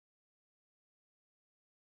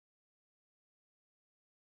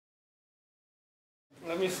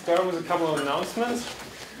let me start with a couple of announcements.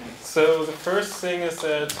 So the first thing is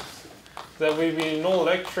that there will be no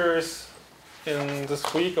lectures in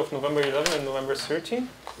this week of November 11 and November 13.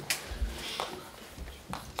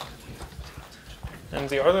 And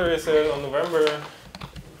the other is that on November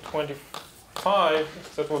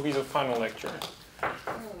 25, that will be the final lecture.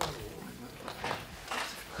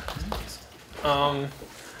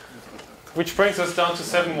 Which brings us down to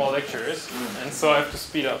 7 more lectures, and so I have to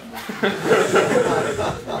speed up.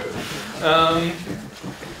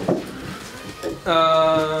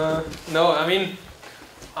 No, I mean,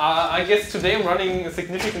 I guess today I'm running a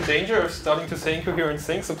significant danger of starting to say incoherent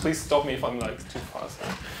things, so please stop me if I'm like too fast.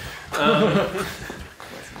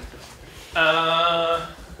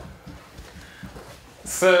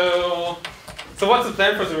 So what's the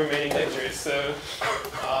plan for the remaining lectures? So,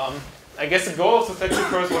 I guess the goal of this lecture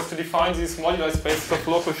first was to define these moduli spaces of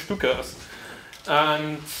local Stukas,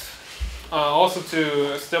 and also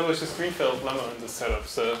to establish a Greenfeld lemma in this setup.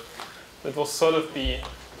 So that will sort of be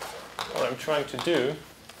what I'm trying to do.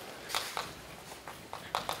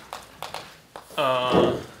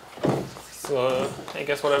 So I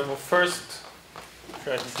guess what I will first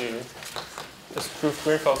try to do is prove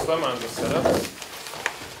Greenfeld's lemma in this setup.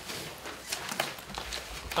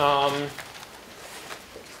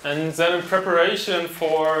 And then in preparation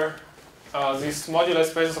for these modular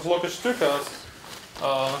spaces of local Stukas,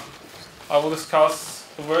 I will discuss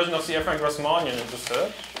the version of the F-rank Grassmannian in this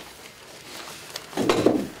set.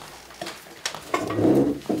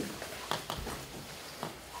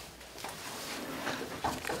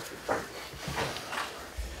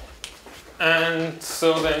 And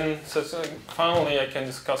so then, finally I can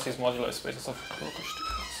discuss these modular spaces of local Stukas.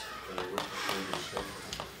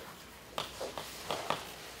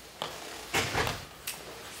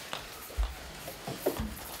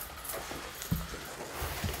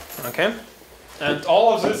 Okay, and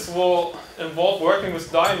all of this will involve working with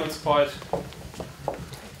diamonds quite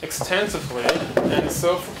extensively, and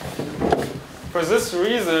so for this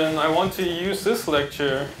reason I want to use this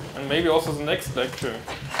lecture, and maybe also the next lecture,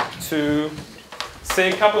 to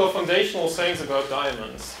say a couple of foundational things about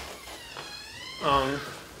diamonds.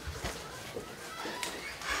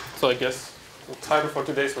 So I guess the title for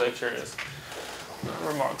today's lecture is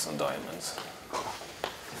Remarks on Diamonds.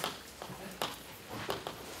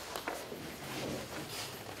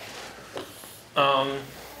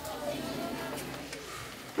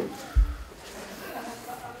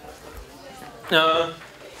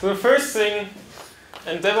 So the first thing,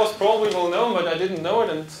 and that was probably well known, but I didn't know it,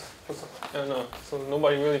 and I don't know, so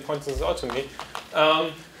nobody really points this out to me.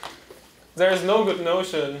 There is no good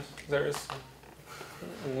notion. There is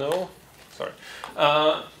no,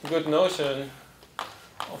 good notion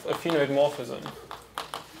of affinoid morphism.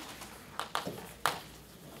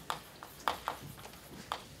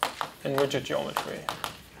 In rigid geometry.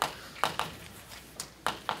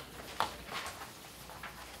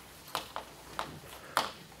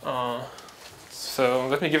 So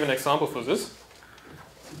let me give an example for this.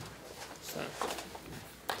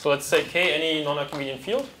 So let's say K any non-Archimedean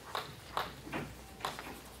field.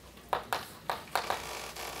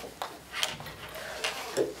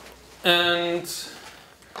 And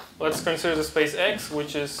let's consider the space X,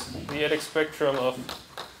 which is the p-adic spectrum of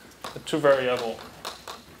a 2-variable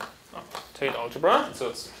Tate algebra. So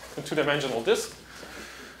it's a 2-dimensional disk.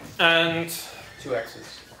 And 2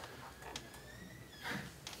 x's.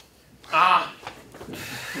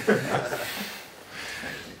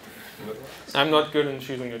 I'm not good in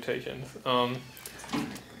choosing notations.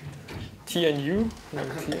 T and U,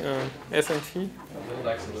 S and T. Little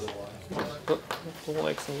x and little y. Little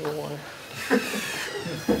x and little y.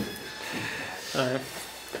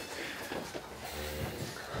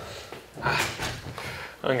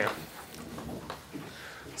 Okay.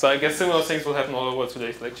 So I guess similar things will happen all over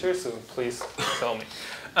today's lecture, so please tell me.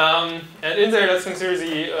 And in there, let's consider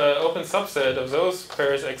the open subset of those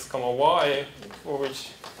pairs x, y, for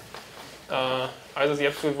which either the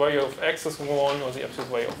absolute value of x is 1 or the absolute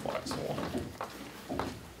value of y is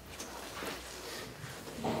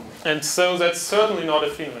 1. And so that's certainly not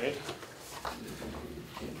affinoid.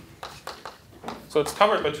 So it's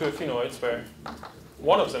covered by 2 affinoids where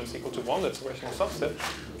one of them is equal to 1, that's a rational subset.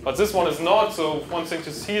 But this one is not, so one thing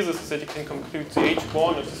to see this is that you can compute the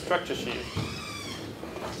H1 of the structure sheet.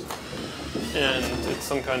 And it's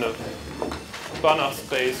some kind of Banach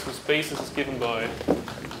space whose basis is given by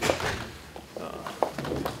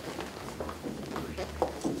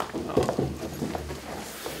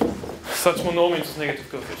such monomials with negative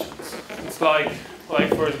coefficients. It's like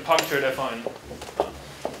for the punctured affine,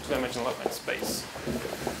 two-dimensional affine space.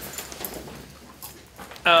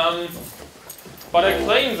 But I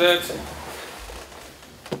claim that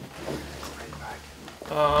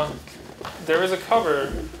there is a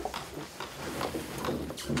cover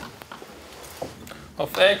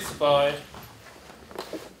of X by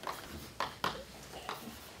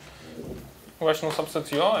rational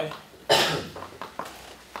subset UI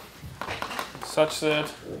such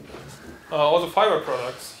that all the fiber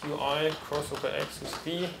products UI cross over X is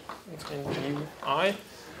V and UI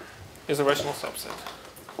is a rational subset,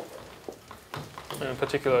 and in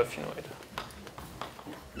particular a phenoid.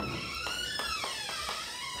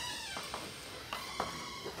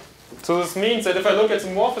 So this means that if I look at the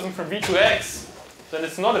morphism from V to X, then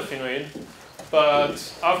it's not a phenoid,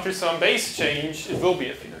 but after some base change, it will be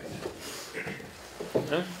a phenoid.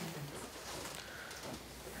 Yeah?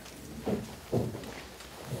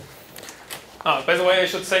 By the way, I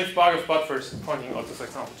should thank Bargev Bud for pointing out this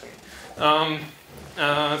example to me.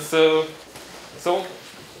 So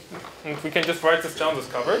and we can just write this down, this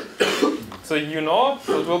cover. So U0,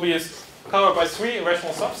 so it will be covered by 3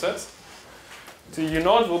 irrational subsets. So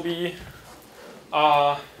U0 will be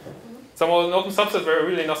somehow an open subset where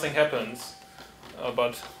really nothing happens,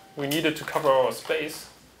 but we need it to cover our space.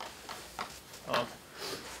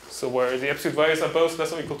 So where the absolute values are both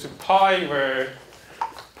less or equal to pi, where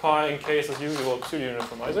pi in case as usual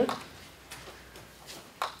pseudo-uniformizer.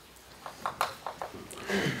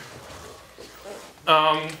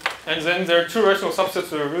 And then there are 2 rational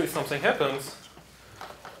subsets where really something happens.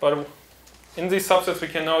 But in these subsets we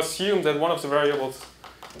can now assume that one of the variables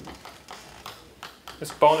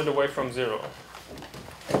is bounded away from 0.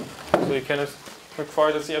 So you can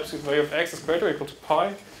require that the absolute value of x is greater or equal to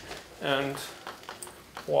pi, and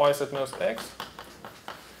y is at most x.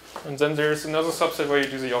 And then there's another subset where you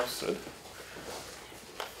do the opposite.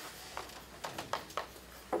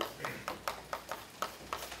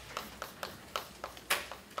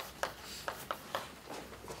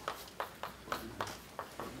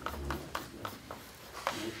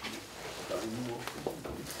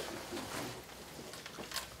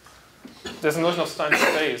 There's a notion of Stein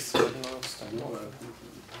space.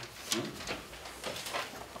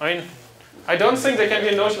 I mean, I don't think there can be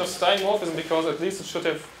a notion of Stein morphism because at least it should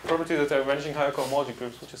have property that they're vanishing higher cohomology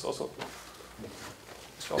groups, which is also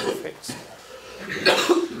famous.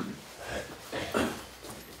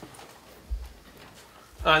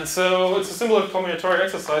 And so it's a similar combinatorial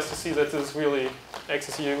exercise to see that this really X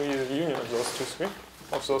is really the union of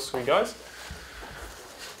those three guys.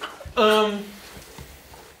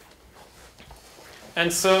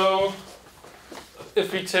 And so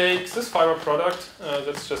if we take this fiber product,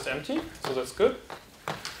 that's just empty, so that's good.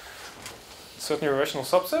 Certainly a rational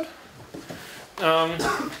subset.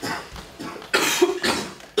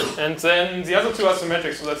 And then the other 2 are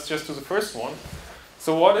symmetric, so let's just do the first one.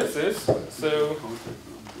 So what is this? So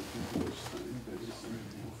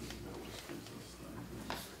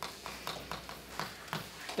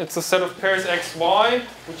it's a set of pairs x, y,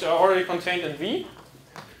 which are already contained in V.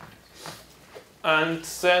 And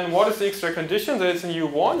then what is the extra condition? That it's in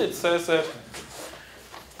U1. It says that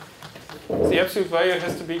the absolute value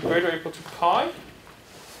has to be greater or equal to pi.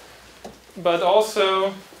 But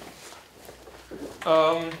also,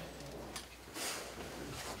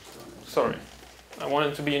 sorry, I want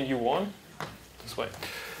it to be in U1, this way.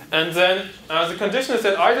 And then the condition is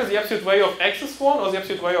that either the absolute value of x is 1 or the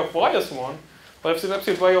absolute value of y is 1. But if the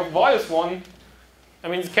absolute value of y is 1, I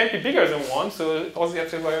mean, it can't be bigger than 1, so also the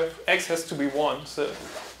absolute value of x has to be 1. So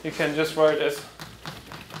you can just write it as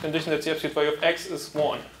condition that the absolute value of x is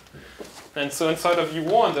 1. And so inside of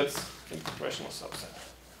U1, that's a rational subset.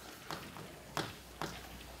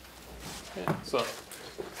 Yeah, so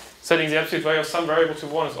setting the absolute value of some variable to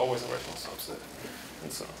 1 is always a rational subset.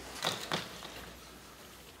 And so.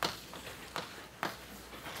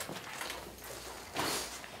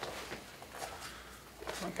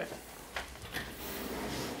 Okay.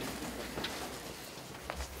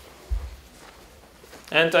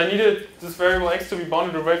 And I needed this variable x to be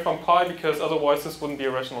bounded away from pi because otherwise this wouldn't be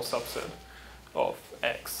a rational subset of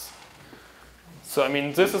x. So I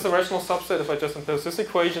mean, this is a rational subset if I just impose this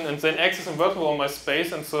equation, and then x is invertible on my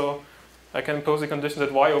space, and so I can impose the condition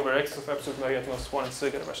that y over x is absolute value at most 1 and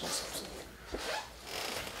still get a rational subset.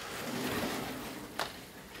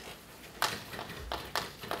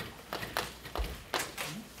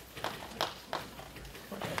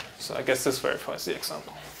 So I guess this verifies the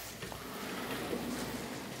example.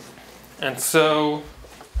 And so,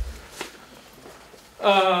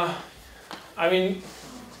 I mean,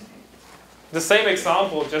 the same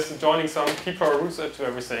example, just joining some p-power roots to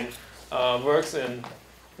everything, works in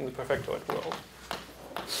the perfectoid world.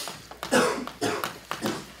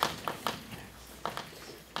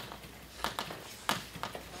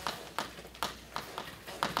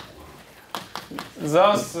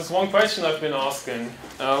 thus, this one question I've been asking,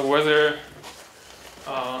 whether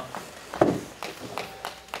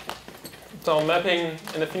so mapping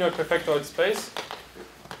in a phenoid perfectoid space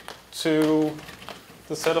to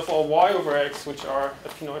the set of all y over x, which are a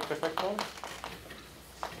phenoid perfectoid.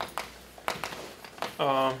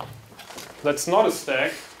 That's not a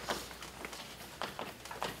stack.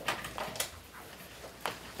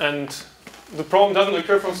 And the problem doesn't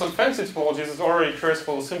occur from some fancy topologies, it already occurs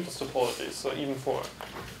for the simplest topologies, so even for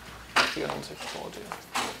the topology.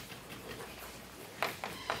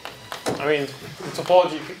 I mean, the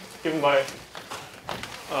topology given by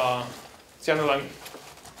the underlying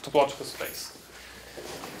topological space.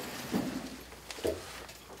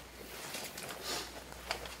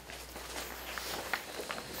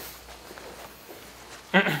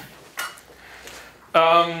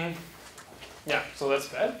 Yeah, so that's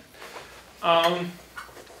bad.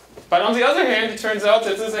 But on the other hand, it turns out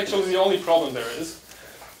that this is actually the only problem there is.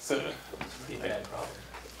 So, it's a bad problem.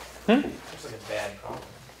 Looks like a bad problem.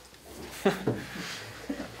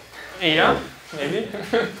 Yeah, maybe.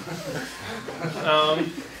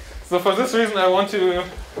 So for this reason, I want to.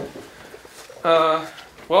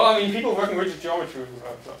 Well, I mean, people working rigid geometry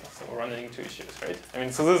are running into issues, right? I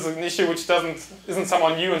mean, so this is an issue which isn't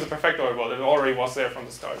someone new in the perfectoid world. It already was there from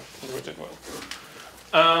the start in the rigid world.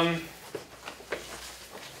 Looks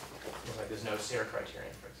like there's no SEER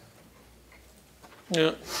criterion, for example.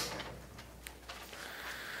 Yeah.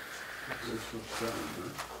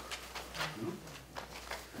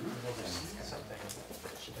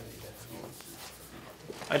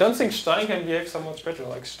 I don't think Stein can behave so much better.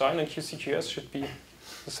 Like Stein and QCQS should be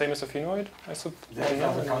the same as a phenoid. I suppose. Yeah, I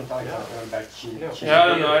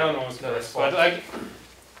don't know. I don't know. But like,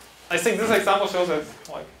 I think this example shows that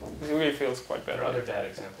like it really feels quite There better. are other bad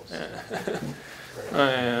examples.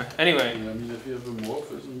 Yeah. Anyway. I mean, if you have a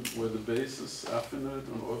morphism where the base is affinite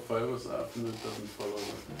and all fibers are affinite, doesn't follow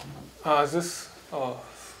that.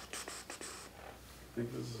 I think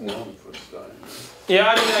this is wrong for Stein. Yeah,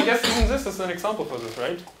 I mean, I guess even this is an example for this,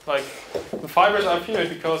 right? Like, the fibers are finite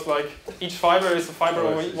because, like, each fiber is a fiber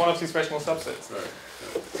over one of these rational subsets. Right.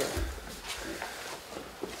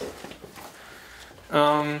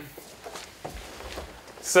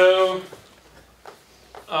 So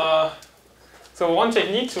one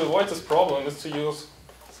technique to avoid this problem is to use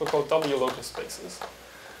so-called W locus spaces.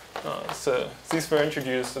 So these were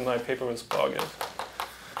introduced in my paper with Barget.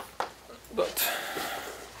 But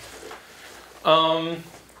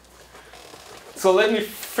so let me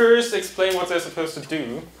first explain what they're supposed to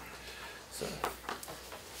do.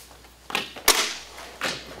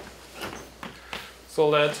 So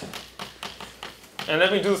let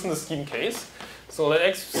me do this in the scheme case. So let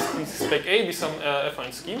X be spec A be some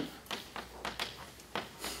affine scheme.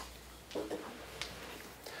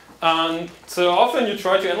 And so often you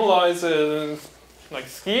try to analyze a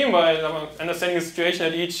scheme by understanding the situation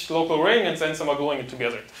at each local ring and then somehow gluing it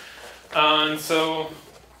together. And so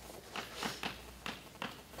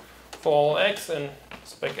for all X in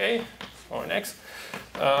spec A, or in X,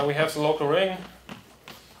 we have the local ring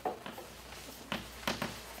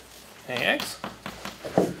AX.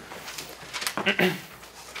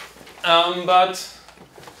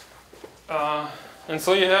 And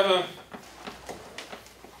so you have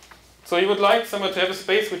so you would like somehow to have a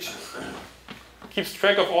space which keeps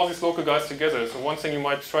track of all these local guys together. So one thing you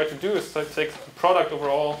might try to do is to take the product over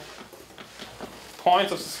all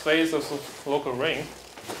points of the space of the local ring.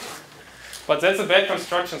 But that's a bad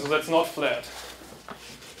construction, so that's not flat.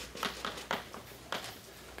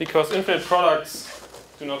 Because infinite products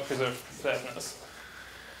do not preserve flatness.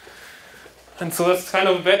 And so that's kind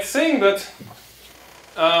of a bad thing, but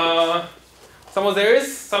there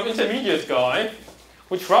is some intermediate guy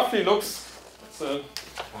which roughly looks. Well,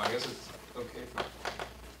 I guess it's okay for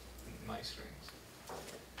nice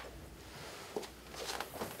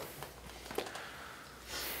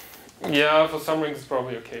rings. Yeah, for some rings it's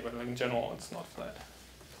probably okay, but like in general it's not flat.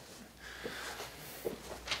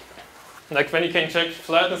 Like when you can check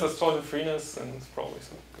flatness as total freeness, then it's probably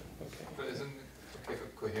okay. But isn't it okay for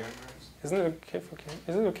coherent rings? Isn't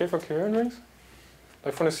it okay for coherent rings?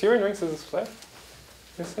 Like for the Syrian rings, is it flat?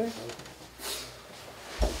 You say?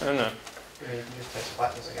 I don't know. You can just test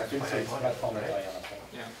flatness against finite modules, right?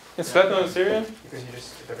 Yeah. It's flat on the Syrian? Because you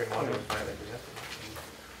just, if every module is finitely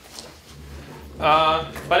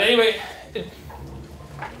presented. But anyway,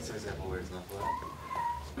 That's an example where it's not flat.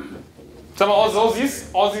 all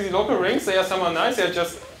these local rings, they are somehow nice. They are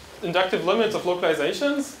just inductive limits of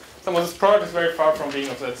localizations. Some of this product is very far from being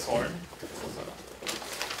of that sort.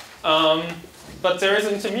 But there is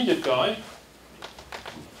an intermediate guy.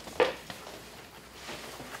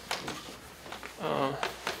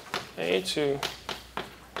 A to,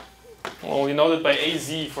 well, we know that by AZ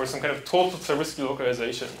for some kind of total Zariski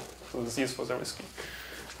localization. So Z is for Zariski,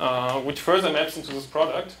 which further maps into this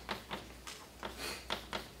product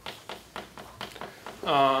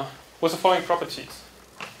with the following properties.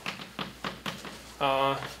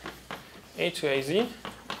 A to AZ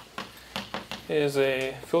is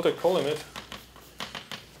a filtered colimit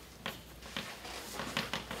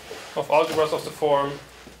of algebras of the form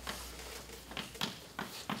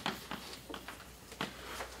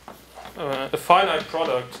a finite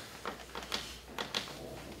product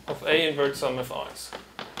of A invert sum Fi's.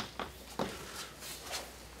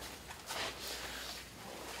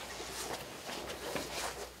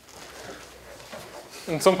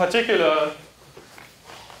 In some particular,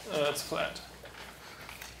 it's flat.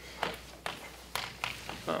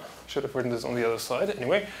 Should have written this on the other side.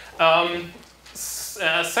 Anyway,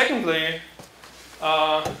 secondly,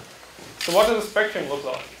 so what does the spectrum look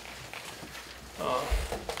like?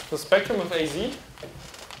 The spectrum of AZ.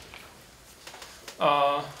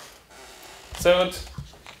 So it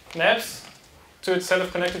maps to its set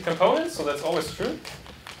of connected components, so that's always true.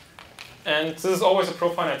 And this is always a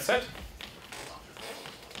profinite set.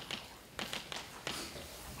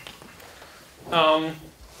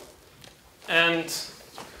 And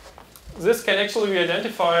this can actually be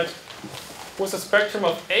identified with a spectrum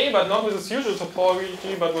of A, but not with its usual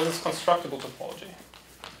topology, but with its constructible topology,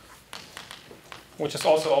 which is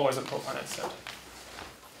also always a profinite set.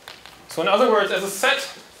 So in other words, as a set,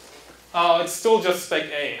 it's still just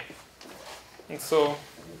spec A. And so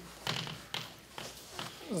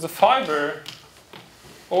the fiber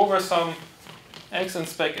over some X in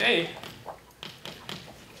spec A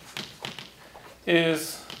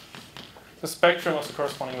is the spectrum of the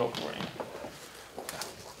corresponding local ring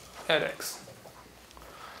at X.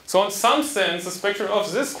 So in some sense, the spectrum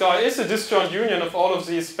of this guy is a disjoint union of all of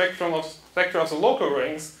these spectra of the local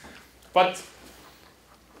rings, but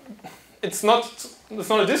it's not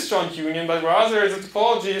a disjoint union, but rather the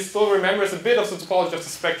topology still remembers a bit of the topology of the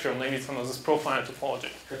spectrum, maybe some of this profinite topology.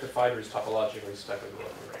 But the fiber is topologically stuck with the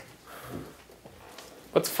local ring.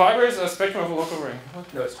 But fiber is a spectrum of a local ring.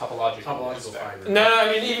 What? No, it's topological fiber. No,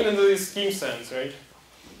 I mean even in the scheme sense, right?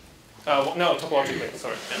 No, topologically,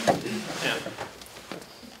 sorry. Yeah.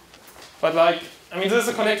 But like, I mean, this is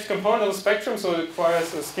a connected component of the spectrum, so it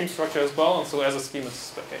requires a scheme structure as well, and so as a scheme it's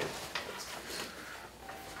spec A.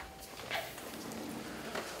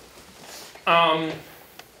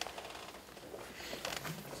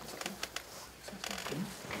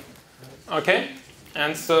 Okay,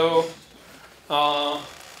 and so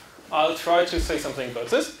I'll try to say something about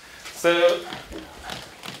this.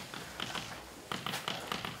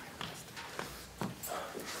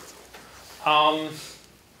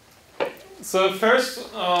 So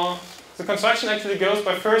first, the construction actually goes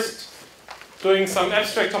by first doing some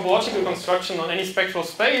abstract topological construction on any spectral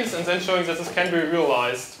space, and then showing that this can be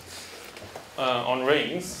realized on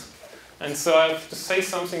rings. And so I have to say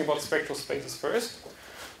something about spectral spaces first.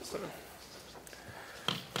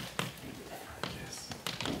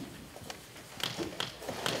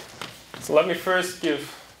 So let me first give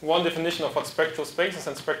one definition of what spectral spaces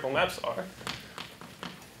and spectral maps are.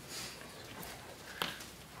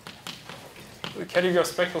 The category of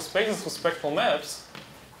spectral spaces with spectral maps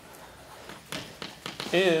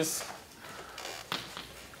is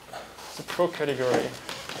the pro-category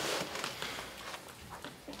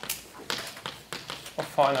of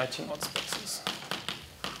finite T-naught spaces.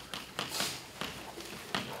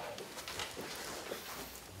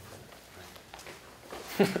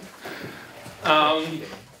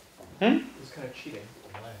 It's kind of cheating.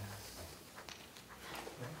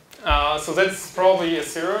 So that's probably a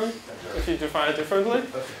theorem, if you define it differently. You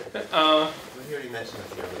already mentioned a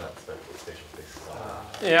theorem about spectral spatial spaces.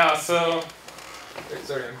 Yeah, so... Wait,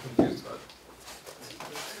 sorry, I'm confused about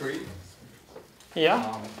 3.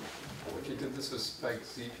 Yeah? If you did this with spec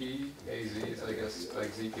ZP, AZ, I guess spec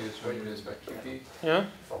ZP is joined to spec GP. Yeah?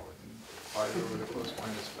 Fiber would have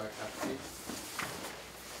corresponded to spec FP.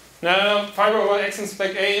 No, fiber over X and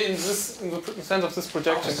spec A in the sense of this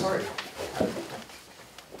projection. Oh, sorry.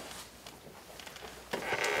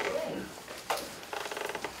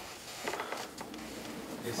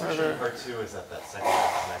 The assertion in part 2 is that second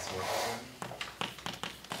isomorphism.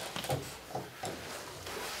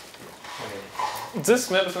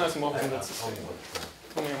 This map is an isomorphism, that's the same.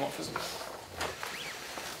 Homeomorphism.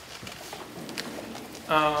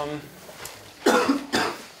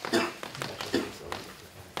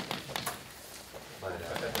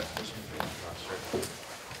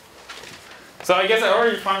 So I guess I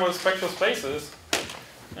already defined what a spectral space is.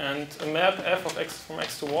 And a map f of x from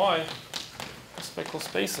x to y spectral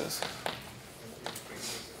spaces.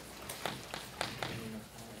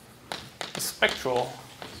 The spectral.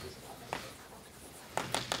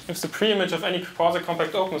 If the preimage of any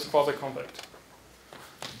quasi-compact open is quasi-compact.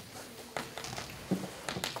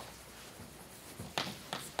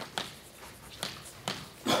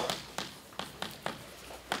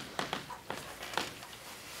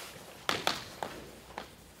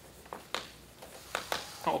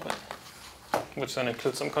 Open. Which then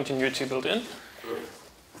includes some continuity built in.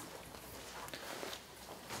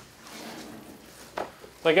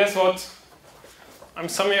 So I guess what I'm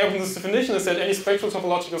summing up in this definition is that any spectral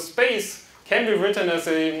topological space can be written as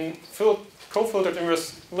a co-filtered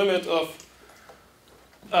inverse limit of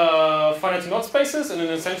finite knot spaces in an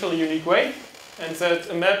essentially unique way, and that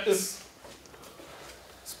a map is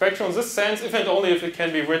spectral in this sense if and only if it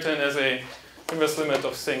can be written as a inverse limit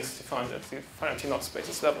of things defined at the finite knot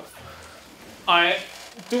spaces level. I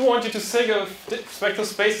do want you to think of spectral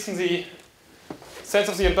spaces in the sense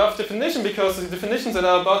of the above definition, because the definitions that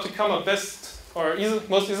are about to come are best or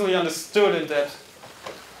most easily understood in that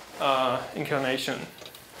incarnation.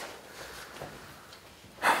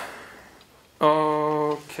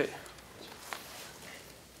 Okay.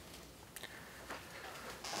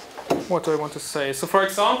 What do I want to say? So for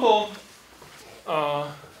example,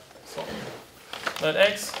 let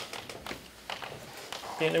X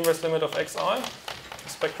be an inverse limit of Xi, a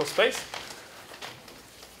spectral space.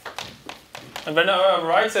 And when I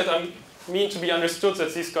write that, I mean to be understood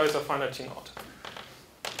that these guys are finite knot.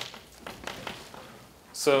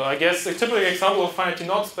 So I guess a typical example of finite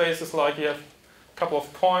knot space is like you have a couple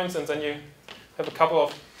of points and then you have a couple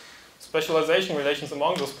of specialization relations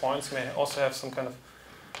among those points. You may also have some kind of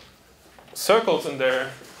circles in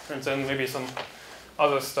there and then maybe some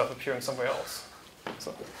other stuff appearing somewhere else.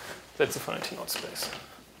 So that's a finite knot space.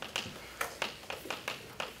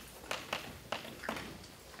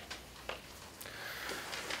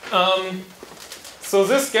 So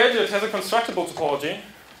this gadget has a constructible topology.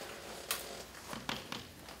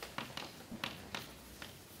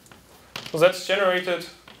 So that's generated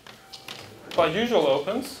by usual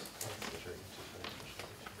opens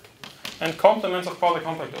and complements of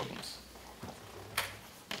quasi-compact opens.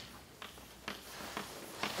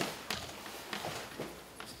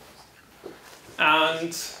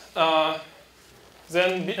 And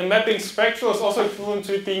then a mapping spectral is also equivalent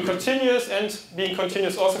to it being continuous, and being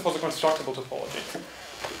continuous also for the constructible topology.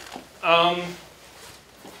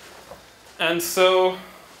 And so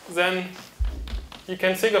then you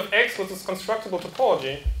can think of X with this constructible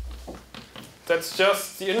topology. That's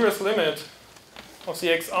just the inverse limit of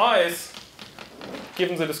the Xi's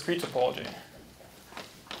given the discrete topology.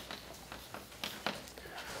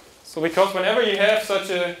 So because whenever you have such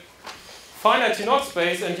a finite T-knot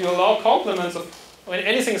space and you allow complements of, when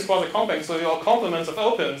anything is quasi-compact, so you allow complements of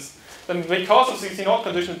opens, then because of the T-knot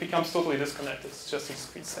condition it becomes totally disconnected. It's just a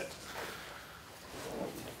discrete set.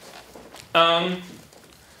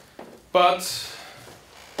 But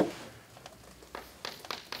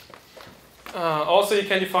also you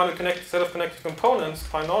can define a set of connected components,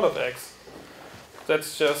 pi naught of X.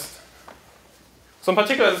 That's just, so in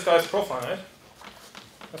particular this guy is profinite,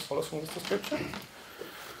 as follows from this description.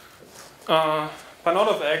 Pi naught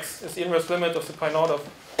of X is the inverse limit of the pi naught of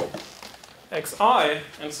Xi,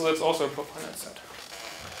 and so that's also a profinite set.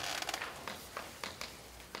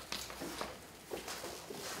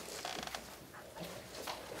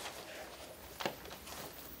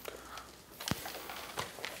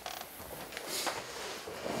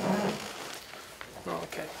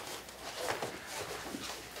 Okay.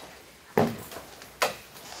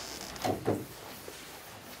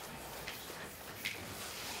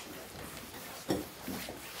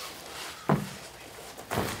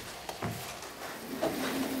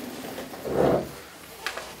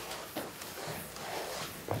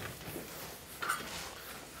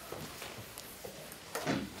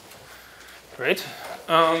 Great.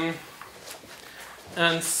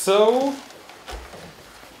 And so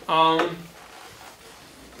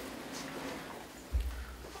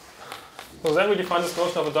so then we define this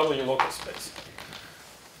notion of a W local space.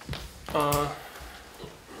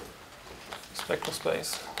 Spectral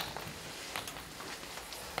space.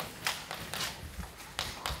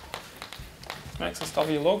 X is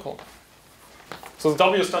W local. So the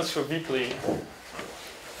W stands for weakly.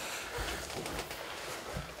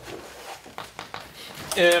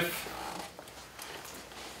 If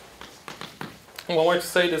one way to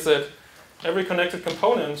say it is that every connected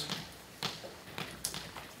component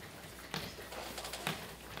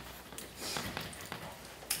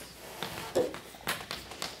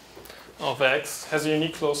of X has a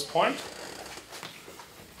unique closed point,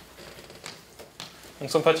 And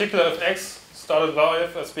so in particular, if X started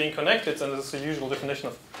live as being connected, then this is the usual definition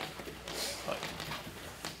of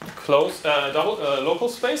closed local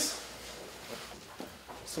space.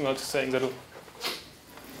 Similar to saying that if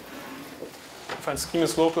a scheme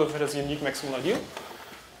is local, if it has a unique maximal ideal.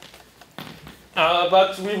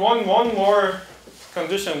 But we want one more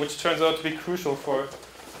condition, which turns out to be crucial for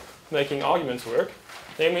making arguments work.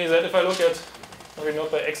 Namely, that if I look at, we note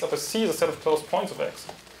by X upper C is a set of closed points of X.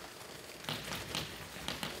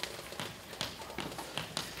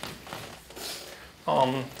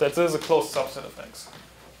 That this is a closed subset of X.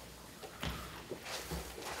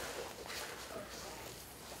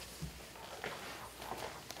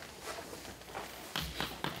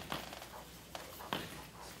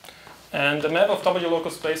 And the map of W local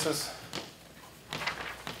spaces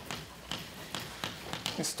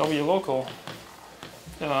is W local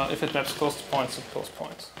if it maps closed points to closed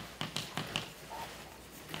points.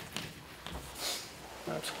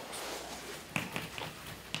 Maps.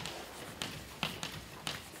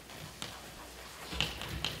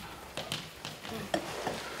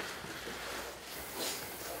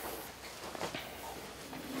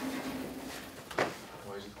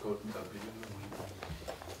 Why is it called W?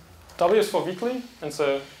 W is for weakly, and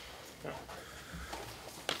so yeah.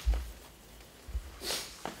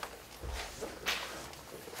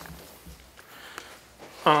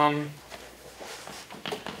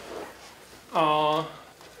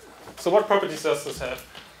 So what properties does this have?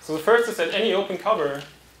 So the first is that any open cover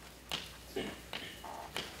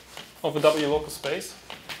of a W local space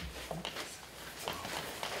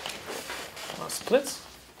splits.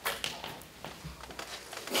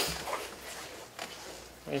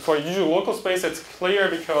 And for a usual local space, it's clear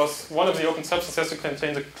because one of the open subsets has to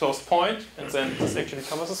contain the closed point, and then this actually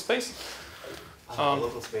covers a space. A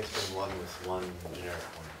local space with one generic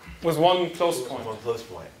point. With one closed point. One closed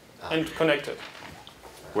point. And connected.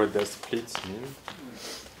 What does splits mean?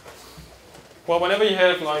 Well, whenever you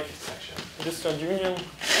have like Section. a disjoint union,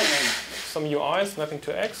 some UIs mapping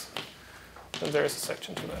to X, then there is a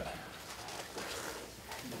section to that.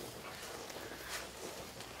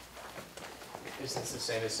 Is this the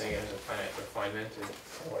same as saying it has a finite refinement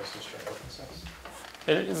or is this just open sense?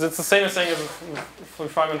 It's the same as saying it's a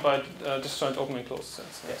refinement by disjoint open and closed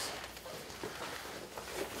sense. Yes.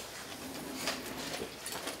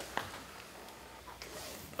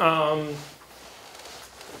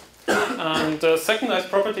 And the second nice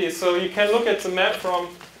property is, so you can look at the map from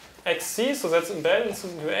XC, so that's embedded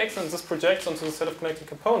into X, and this projects onto the set of connected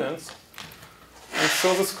components. And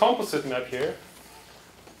so this composite map here,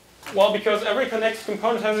 well, because every connected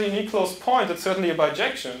component has a unique closed point, it's certainly a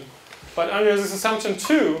bijection. But under this assumption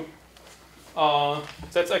too,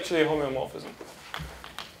 that's actually a homeomorphism.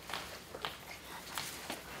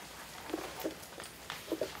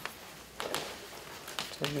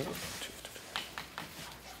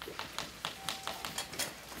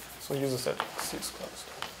 So use a set C is closed.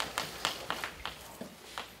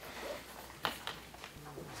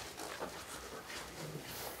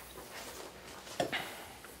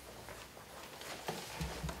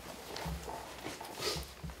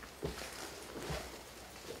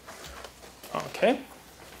 Okay.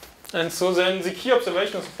 And so then the key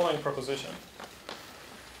observation is the following proposition.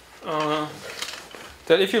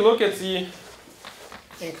 That if you look at the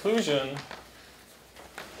inclusion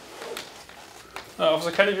of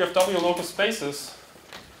the category of W local spaces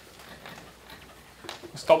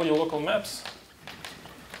with W local maps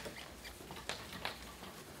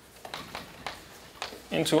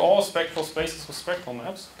into all spectral spaces with spectral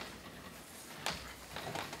maps,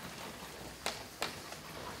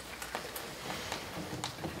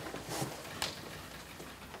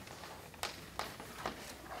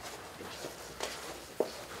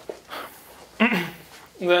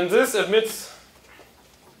 then this admits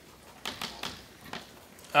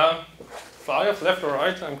five, left or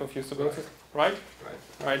right? I'm confused about it. Right?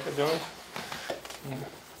 Right, I don't.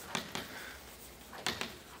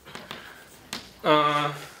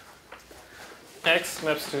 X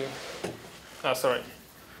maps to,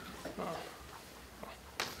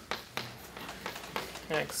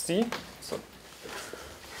 XD.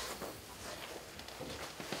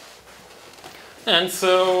 And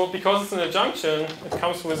so, because it's an adjunction, it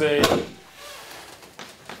comes with a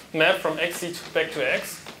map from XC back to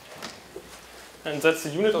X. And that's the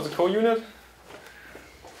unit of the co-unit.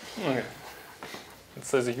 Okay. It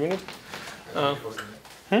says a unit.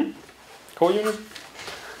 Co-unit.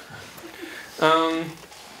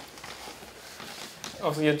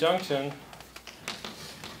 Of the adjunction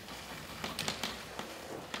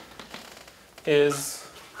is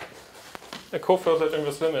a co-filtered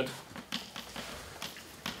inverse limit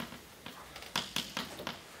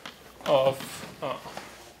of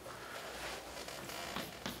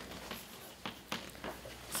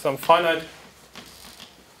some finite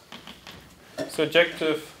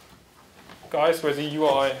surjective guys where the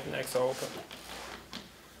UI and X are open.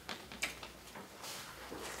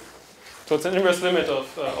 So it's an inverse limit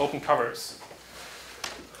of open covers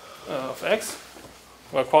of X.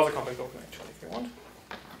 Well, quasi-complex open actually, if you want.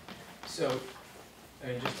 So, I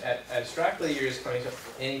mean, just abstractly, you're just claiming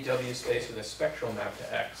any W space with a spectral map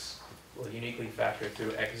to X will uniquely factor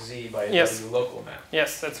through XZ by a Yes. W local map.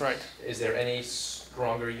 Yes, that's right. Is there any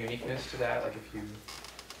stronger uniqueness to that? Like if you,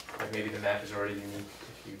 like maybe the map is already unique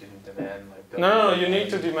if you didn't demand like W. No, you need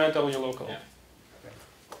to demand W local. Yeah.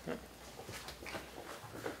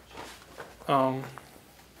 Like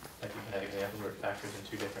you can have examples where it factors in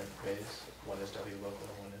two different ways. One is W local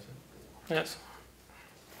and one isn't. Yes.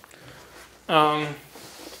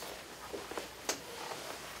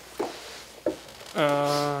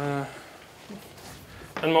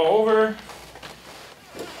 And moreover,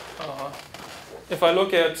 if I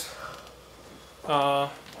look at a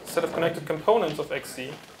set of connected components of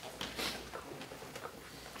XZ,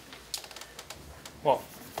 well,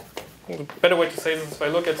 the better way to say this is if I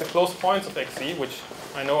look at the closed points of XZ, which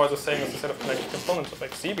I know are the same as the set of connected components of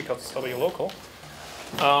XZ because it's W local,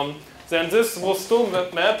 then this will still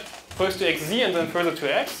map first to XZ and then further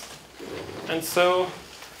to X. And so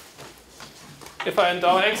if I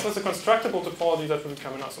endow X with a constructible topology, that will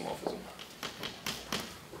become an isomorphism.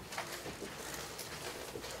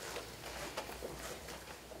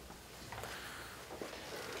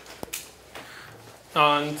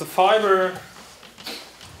 And the fiber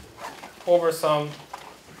over some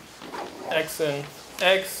X in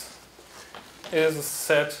X is a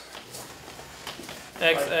set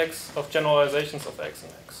XX of generalizations of X in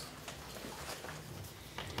X.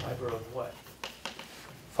 Fiber of what?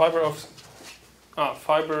 Fiber of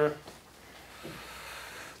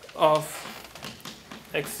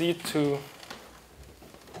XZ to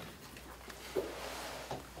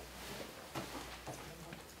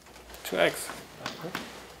X.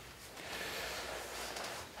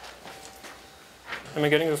 Am I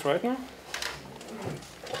getting this right now?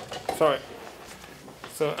 Sorry.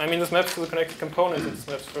 So, I mean, this maps to the connected component, it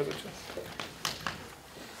maps further to.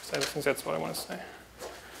 So I think that's what I want to say.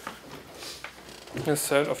 A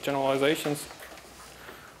set of generalizations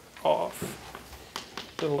of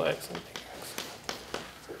little x and big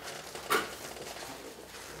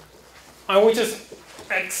X. Which is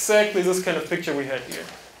exactly this kind of picture we had here.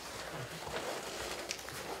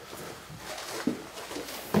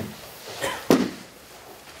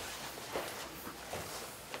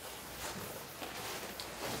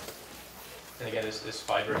 And again, this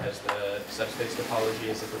fiber has the subspace topology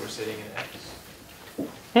as if it were sitting in X.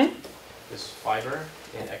 This fiber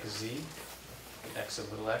in XZ, X of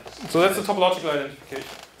little x. So that's the topological identification.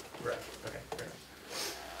 Right. Okay. Fair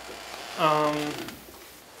enough.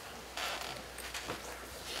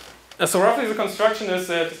 So roughly the construction is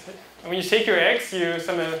that when you take your X, you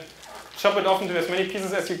somehow chop it off into as many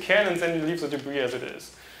pieces as you can, and then you leave the debris as it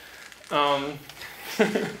is. And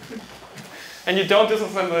you don't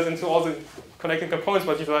disassemble it into all the connecting components,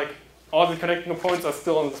 but you like all the connecting components are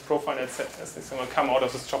still in this profinite set as they somehow come out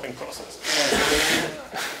of this chopping process.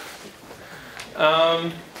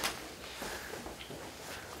 Can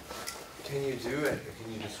you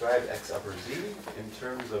describe X upper Z in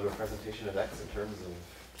terms of a presentation of X in terms of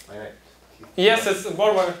finite? Yes, that's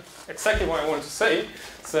exactly what I wanted to say.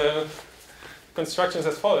 So construction is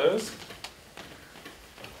as follows.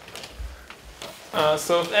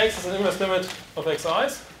 So if X is an inverse limit of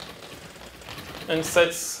Xi's, and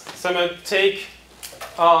take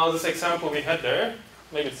this example we had there.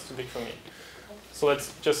 Maybe it's too big for me. So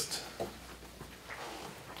let's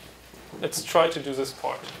try to do this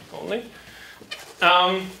part only.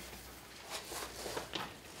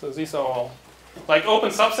 So these are all like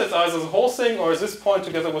open subsets, either the whole thing or this point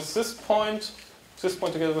together with this point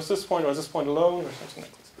together with this point, or this point alone, or something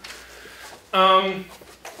like this.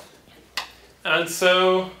 And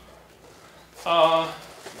so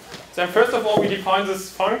then first of all we define this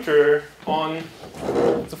functor on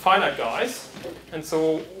the finite guys. And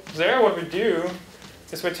so there what we do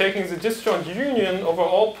is we're taking the disjoint union over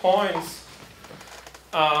all points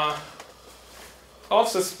of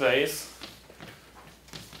the space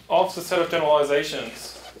of the set of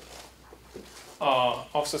generalizations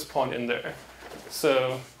of this point in there.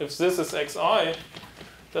 So if this is xi,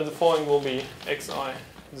 then the following will be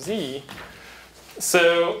xi(z).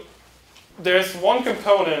 So there's one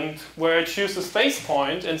component where I choose the space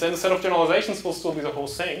point, and then the set of generalizations will still be the whole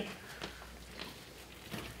thing.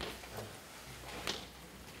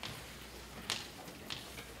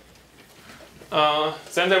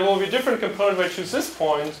 then there will be a different component where I choose this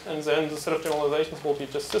point, and then the set of generalizations will be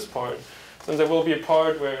just this part. Then there will be a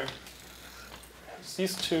part where it's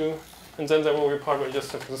these two, and then there will be a part where I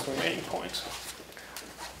just have this remaining point.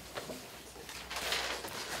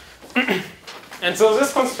 And so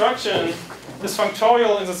this construction is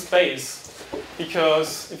functorial in the space,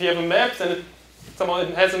 because if you have a map, then it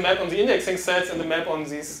has a map on the indexing sets and a map on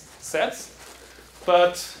these sets.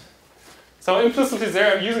 But so implicitly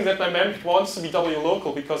there, I'm using that my map wants to be W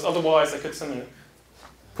local, because otherwise I could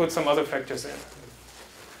put some other factors in.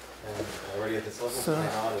 And already at this level, So, pi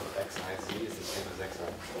naught of xi is the same as xi.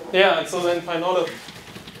 Yeah, and so then pi naught of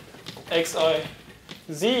xi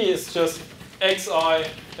z is just xi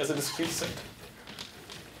as a discrete set.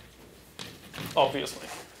 Obviously.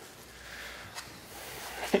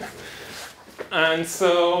 And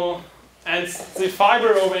the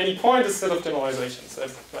fiber over any point is a set of generalizations.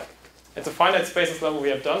 At the finite spaces level, we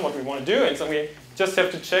have done what we want to do, and so we just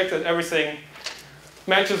have to check that everything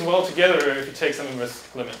matches well together if you take some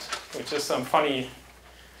inverse limit, which is some funny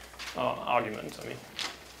argument. I mean,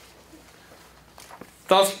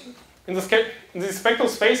 thus, in the spectral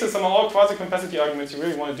spaces, some all quasi-compacity arguments you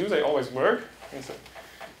really want to do, they always work.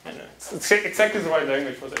 And it's exactly the right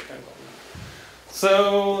language for that kind of problem.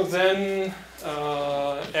 So then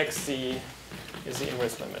xc is the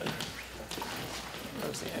inverse limit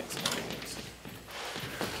of the x values.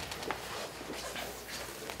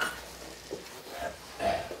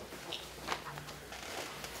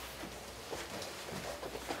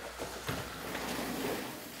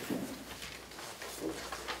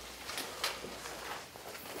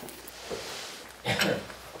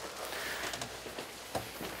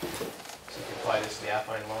 Apply this to the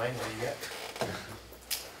affine line, what do you get?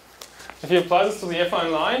 If you apply this to the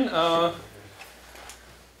affine line,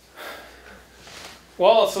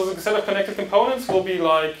 well, so the set of connected components will be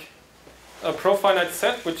like a profinite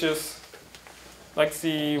set, which is like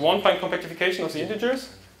the one-point compactification of the integers.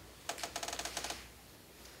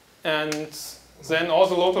 And then all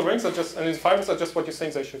the local rings are just, and these fibers are just what you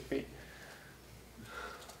think they should be.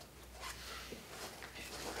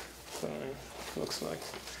 So it looks like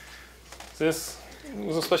this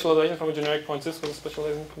was a specialization from a generic point, this was a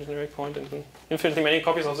specialization from a generic point, and then infinitely many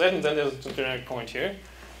copies of that, and then there's a generic point here.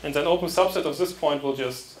 And then open subset of this point will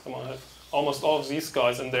just have almost all of these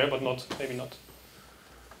guys in there, but not maybe not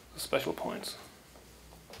the special points.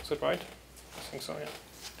 Is that right? I think so, yeah.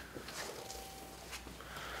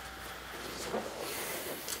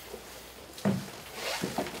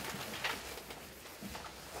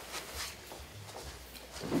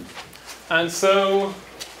 And so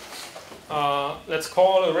let's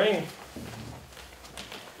call a ring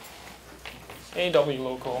AW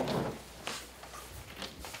local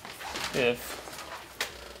if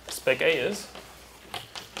spec A is.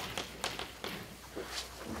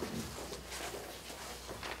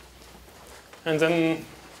 And then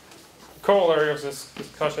the corollary of this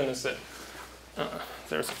discussion is that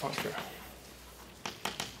there's a functor.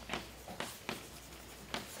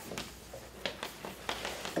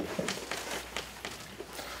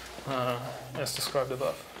 As described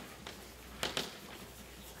above.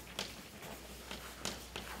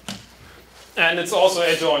 And it's also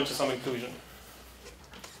adjoint to some inclusion.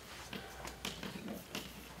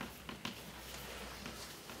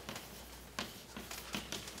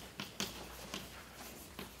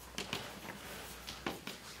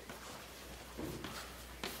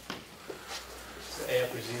 So A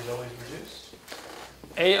upper Z is always reduced?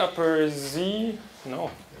 A upper Z,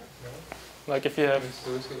 no. Like if you have.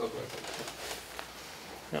 So this could look like that.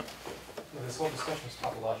 Yeah. Well, this whole discussion is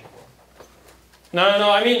topological. No,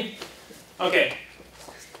 I mean, okay.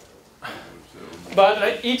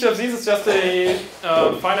 But each of these is just a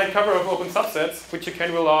finite cover of open subsets, which you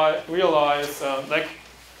can realize. Like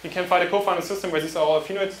you can find a cofinite system where these are all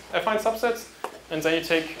affine subsets, and then you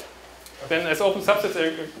take, then as open subsets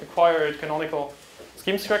they acquire a canonical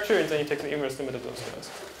scheme structure, and then you take the inverse limit of those guys.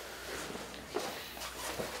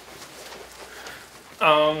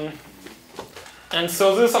 And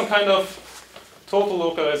so this is some kind of total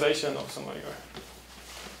localization of some of your.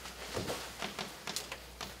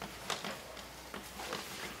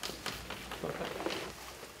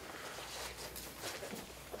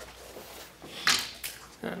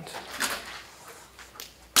 And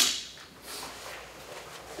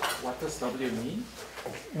what does W mean?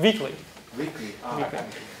 weekly. Weekly. Weekly.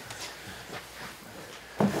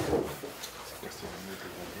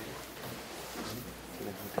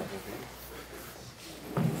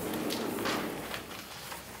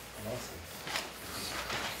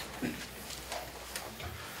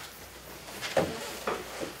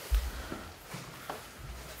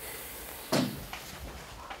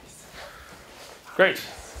 Great.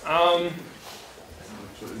 So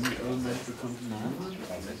any element becomes normal?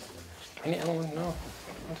 Any element? No.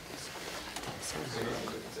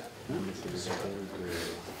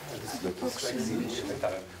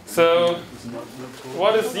 So,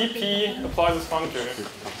 what is ZP applies as functor?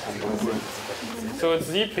 So it's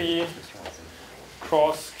ZP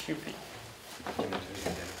cross QP.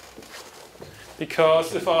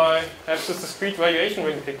 Because if I have this discrete valuation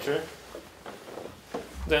ring picture,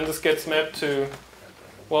 then this gets mapped to,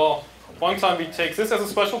 well, one time we take this as a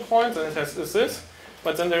special point, and it has this,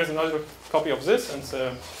 but then there's another copy of this, and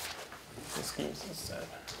so the schemes instead.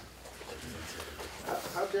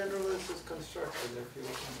 How general is this construction? If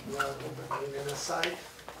you are in a site,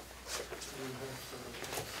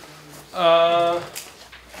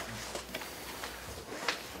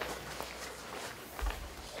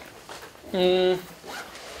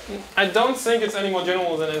 I don't think it's any more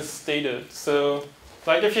general than it's stated. So,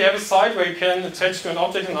 like if you have a site where you can attach to an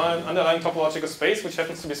object an underlying topological space, which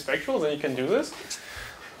happens to be spectral, then you can do this.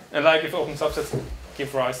 And like if open subsets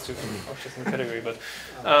give rise to objects in the category, but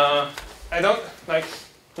I don't like.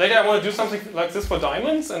 Later, I want to do something like this for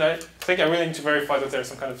diamonds, and I think I really need to verify that there's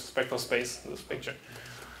some kind of spectral space in this picture.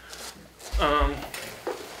 And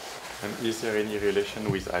is there any relation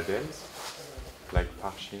with adels, like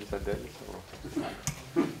Parshin's adels? Or?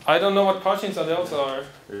 I don't know what Parshin's adels are.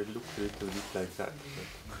 It looks a little bit like that.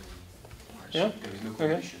 Yeah.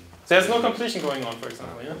 Okay. There's no completion going on, for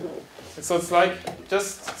example. Yeah. So it's like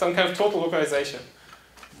just some kind of total localization.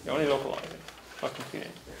 You're only localizing, not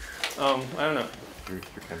completing. I don't know. You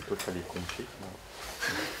can totally complete now.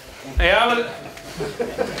 Yeah, but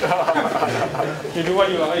you do what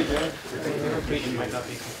you like, yeah. Completion might not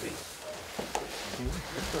be complete.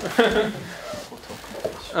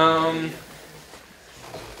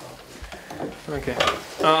 Okay.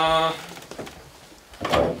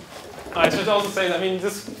 I should also say that, I mean,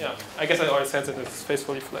 this, yeah, I guess I already said that it's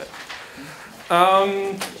spacefully flat.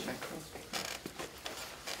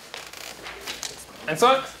 And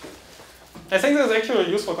so, I think this is actually a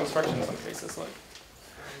useful construction in some cases. Like,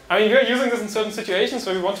 I mean, we're using this in certain situations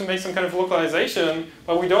where we want to make some kind of localization,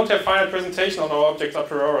 but we don't have finite presentation on our objects a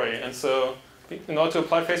priori. And so, in order to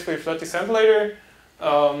apply faithfully flat descent later,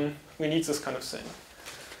 we need this kind of thing.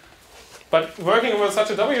 But working with such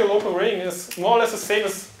a W local ring is more or less the same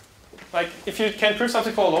as, like, if you can prove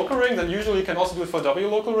something for a local ring, then usually you can also do it for a W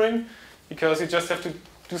local ring, because you just have to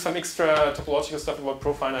do some extra topological stuff about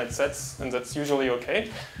profinite sets, and that's usually okay.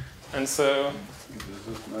 And so,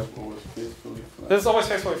 This map always faithfully flat. this is always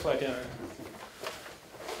faithfully flat, yeah.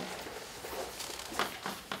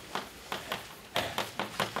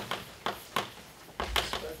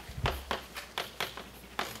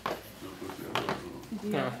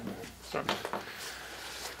 Yeah. Sorry.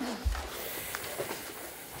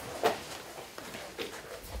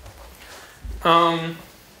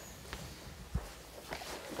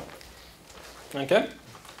 Okay.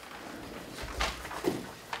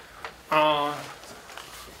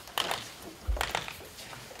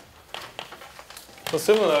 So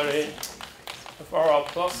similarly, if RR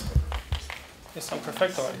plus is some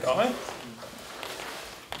perfectoid guy,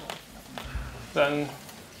 then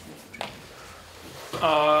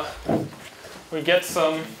we get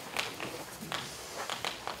some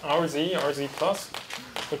RZ plus,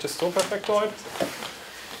 which is still perfectoid,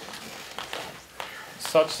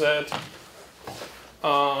 such that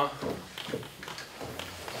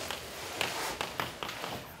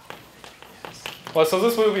well, so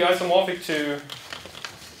this will be isomorphic to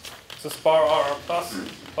the spar RR plus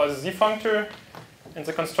by the Z functor, and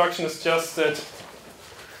the construction is just that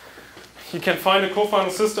you can find a cofinal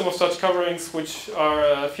system of such coverings which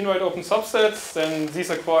are phenoid open subsets, then these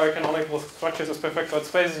acquire canonical structures as perfectoid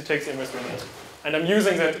spaces, you take the inverse limit. And I'm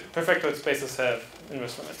using that perfectoid spaces have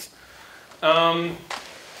inverse limits.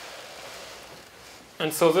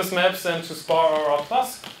 And so this maps then to spar RR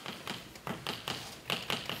plus.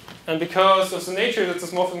 And because of the nature that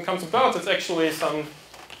this morphism comes about, it's actually some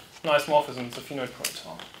nice morphism, it's a phenoid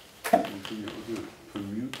corrector. And can you also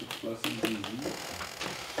permute the plus and the Z?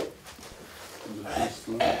 In the first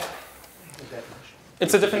line?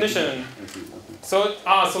 It's a definition. I see, okay. So,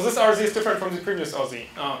 so this RZ is different from the previous RZ.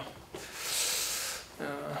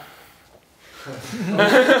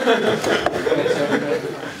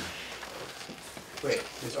 Wait,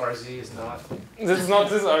 this RZ is not. This is not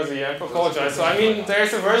this RZ, I apologize. So I mean,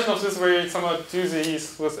 there's a version of this where you somehow do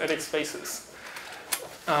these with p-adic spaces.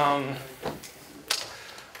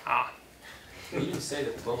 You didn't say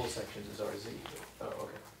that the bubble sections is RZ. Oh,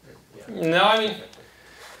 okay. Yeah. No, I mean,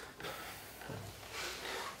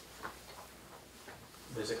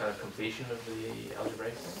 There's a kind of completion of the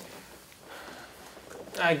algebraic thing.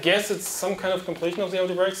 I guess it's some kind of completion of the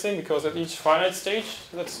algebraic thing, because at each finite stage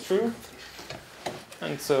that's true.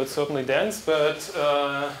 And so it's certainly dense, but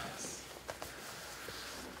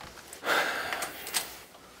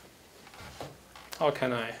how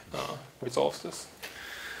can I resolve this?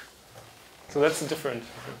 So that's a different.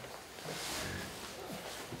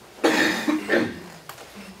 That's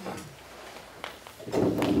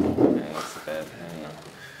bad.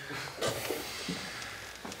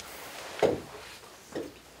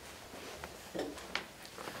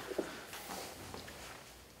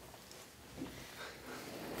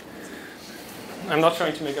 I'm not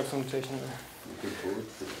trying to make up some notation there.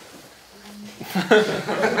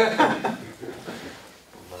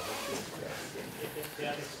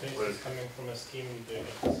 p-adic space is coming from a scheme doing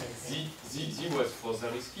the same thing. Z was for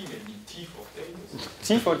Zariski, maybe T for Tate.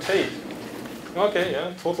 T for Tate. Okay,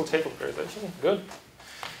 yeah, total Tate optimization. Good.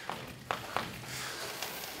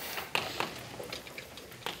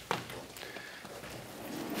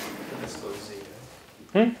 That's still a Z,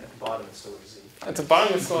 right? Hmm? At the bottom it's still a Z. At the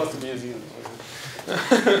bottom it still has to be a Z.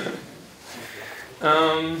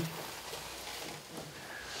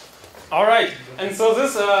 All right, and so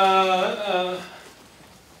this,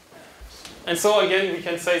 and so again we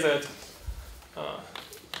can say that,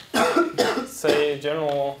 say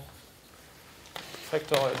general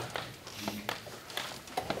factoid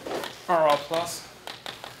RR plus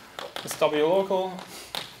is W local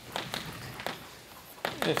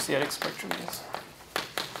if the adic spectrum is.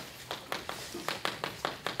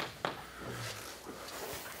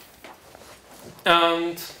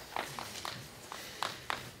 And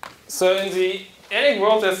so in the adic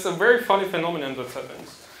world, there's a very funny phenomenon that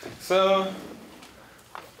happens. So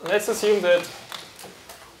let's assume that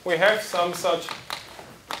we have some such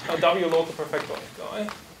a W local perfectoid guy.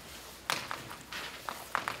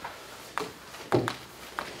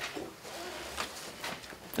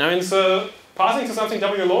 I mean, so passing to something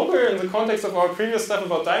W local in the context of our previous stuff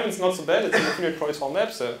about diamonds is not so bad. It's an infinite Kreuzhall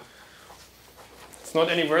map, so it's not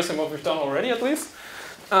any worse than what we've done already, at least.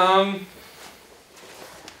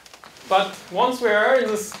 But once we are in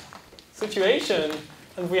this situation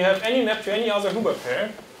and we have any map to any other Huber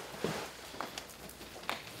pair,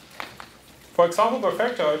 for example,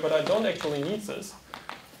 perfectoid, but I don't actually need this.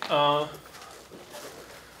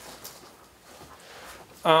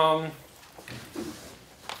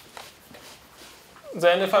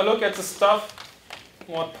 Then if I look at the stuff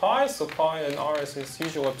mod pi, so pi in R is its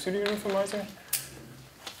usual pseudo-uniformizer.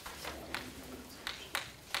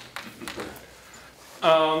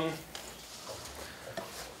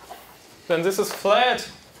 Then this is flat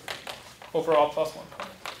over R plus 1 pi.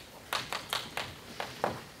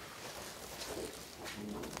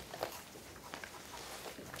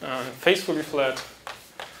 Faithfully flat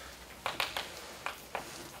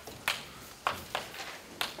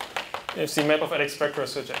if the map of adic spectra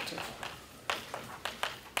is surjective.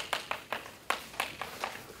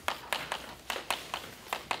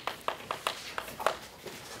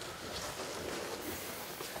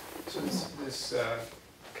 So this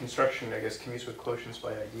construction, I guess, commutes with quotients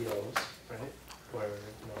by ideals, right? Where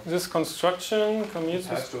This construction commutes it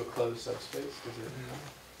has to a closed subspace, does it?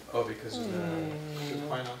 Oh, because of the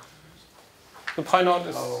Why not? the pi naught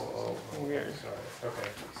is weird. Sorry. Okay.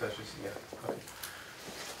 So that's just okay.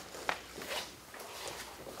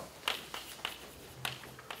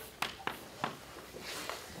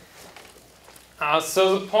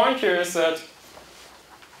 So the point here is that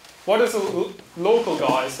what is a local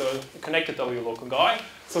guy, so a connected W local guy?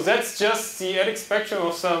 So that's just the adic spectrum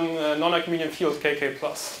of some non-Archimedean field kk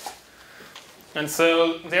plus. And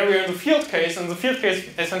so there we are in the field case, and in the field case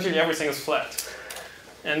essentially everything is flat.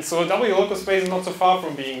 And so a W local space is not so far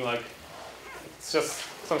from being like, it's just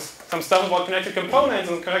some stuff about connected components,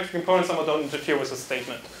 and connected components somehow don't interfere with the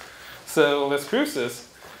statement. So let's prove this.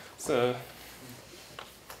 So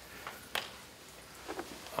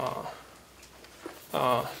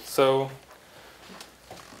so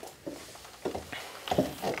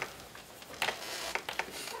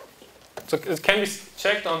it can be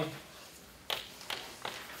checked on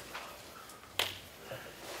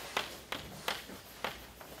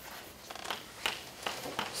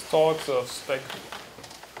stalks of spec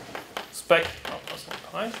R plus 1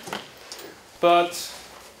 pi. But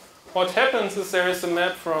what happens is there is a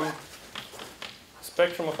map from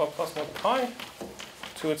spectrum of R plus 1 pi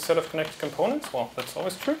to its set of connected components. Well, that's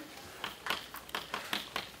always true.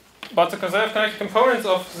 But the set of connected components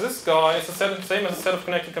of this guy is the same as the set of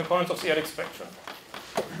connected components of the adic spectrum.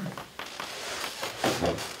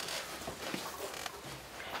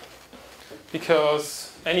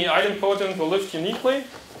 Because any idempotent will lift uniquely,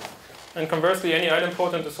 and conversely, any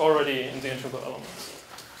idempotent is already in the integral elements.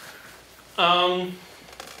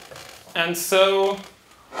 And so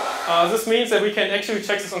this means that we can actually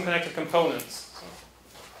check this on connected components.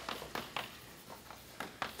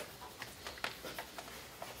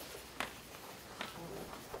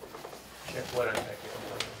 Check what on connected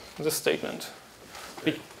components? This statement.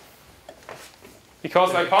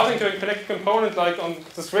 Because like passing to a connected component, like on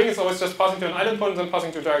the string is always just passing to an idempotent and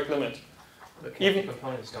passing to a direct limit. But connected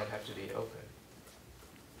components don't have to be open.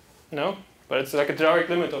 No, but it's like a direct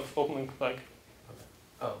limit of open, like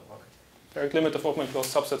Oh, okay. direct limit of open and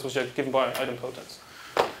closed subsets which are given by idempotents.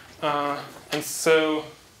 And so,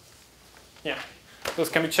 yeah, those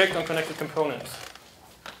can be checked on connected components.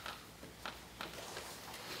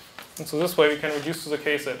 And so this way we can reduce to the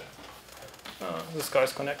case that this guy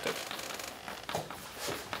is connected.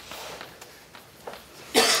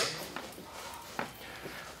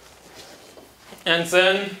 And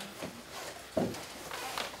then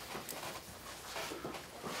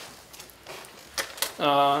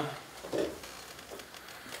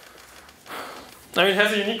I mean, it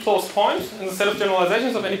has a unique closed point, and the set of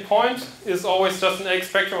generalizations of any point is always just an AX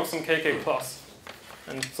spectrum of some KK plus.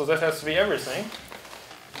 And so that has to be everything.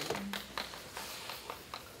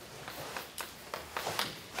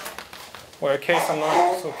 Where K some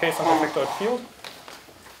non, so K some perfectoid field.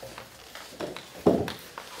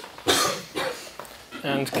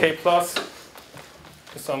 And K plus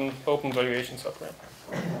is some open valuation subgram.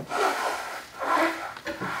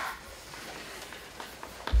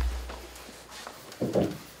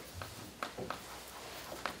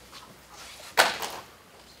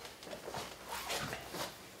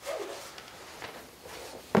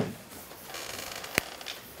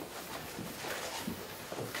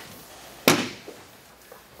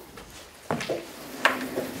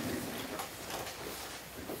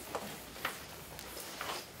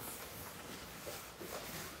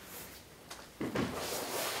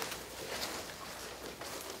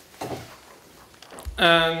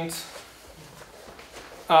 And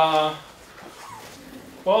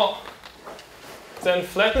well, then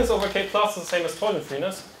flatness over K plus is the same as Torsion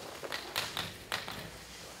freeness.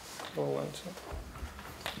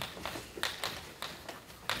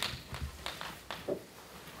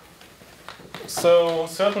 So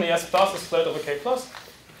certainly S plus is flat over K plus.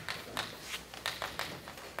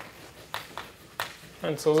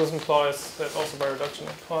 And so this implies that also by reduction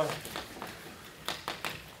of pi.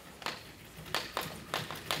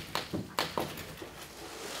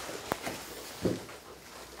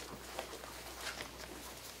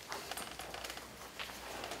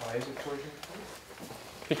 Why is it torsion?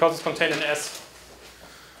 Because it's contained in S.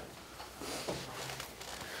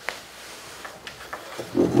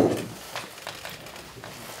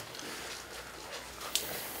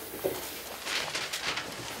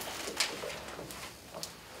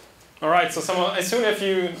 All right, so as soon as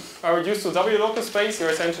you are reduced to W local space, your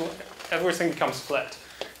essential everything becomes flat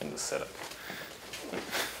in this setup.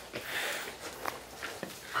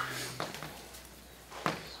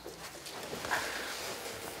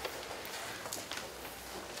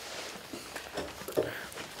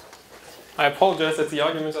 I apologize that the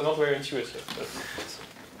arguments are not very intuitive,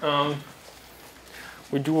 but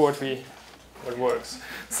we do what works.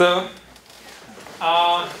 So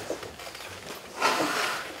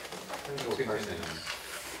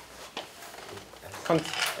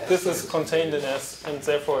this is contained in S, and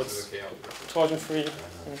therefore it's torsion free.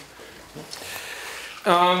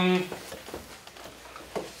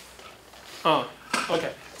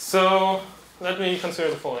 Okay. So let me consider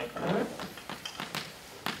the following.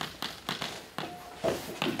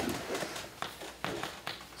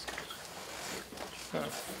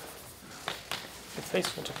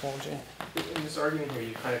 Faithful topology. In this argument here,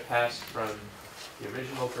 you kind of passed from the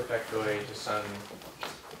original perfectoid to some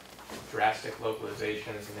drastic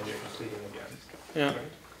localizations, and then you're completing again. Yeah.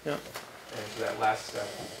 Right? Yeah. And so that last step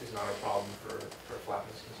is not a problem for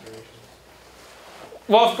flatness considerations.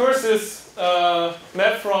 Well, of course, this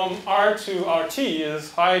map from R to RT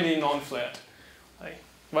is highly non-flat.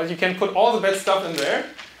 But you can put all the bad stuff in there,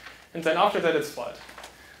 and then after that it's flat.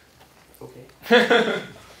 Okay.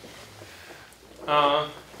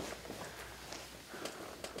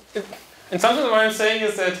 And something what I'm saying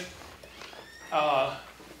is that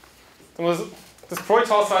this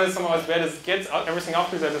Proitos side is somehow as bad as it gets. Everything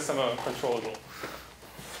after that is somehow controllable.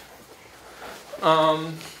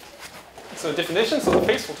 So definitions of the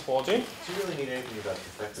faithful topology. Do you really need anything about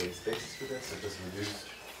perfectoid spaces for this, or just reduced?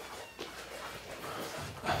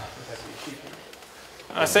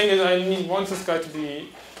 I'm saying that I want this guy to be.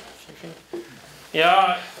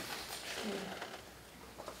 Yeah.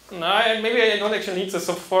 No, maybe I don't actually need this.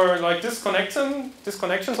 So for like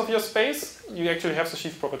disconnections of your space, you actually have the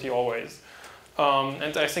sheaf property always.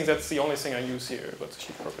 And I think that's the only thing I use here about the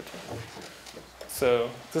sheaf property. So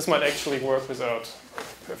this might actually work without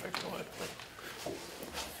perfect void.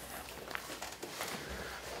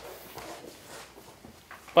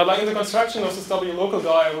 But like in the construction of this W local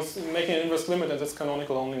guy, I was making an inverse limit, and that's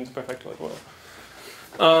canonical only in the perfect void world.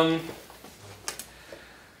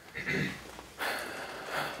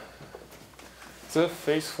 The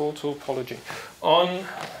faithful topology. On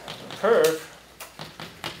curve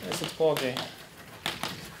is a topology.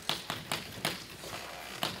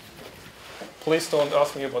 Please don't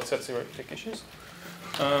ask me about set theoretic issues.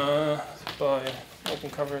 By open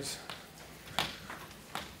covers.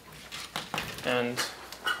 And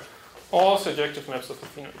all surjective maps of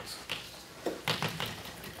affinities.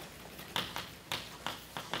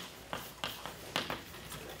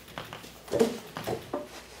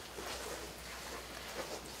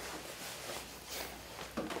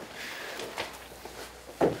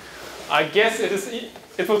 I guess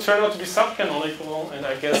it will turn out to be subcanonical, and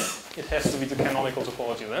I guess it has to be the canonical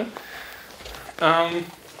topology then.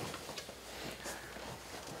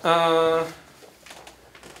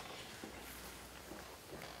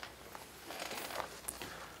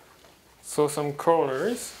 So some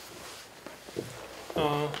corollaries.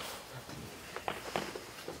 So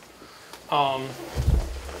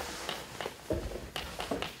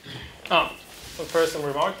first some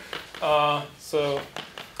remark. So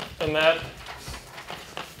the map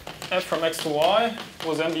f from x to y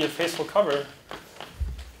will then be a faithful cover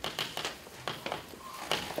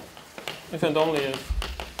if and only if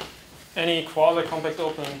any quasi-compact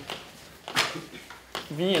open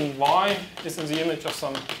v in y is in the image of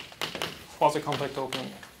some quasi-compact open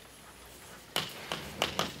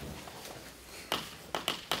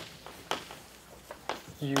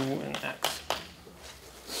u in x.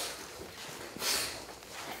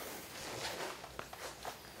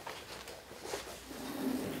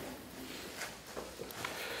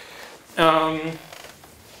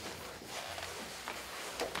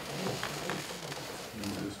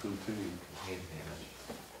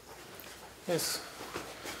 Yes.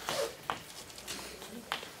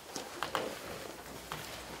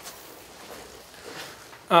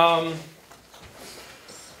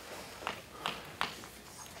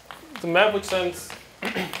 The map which sends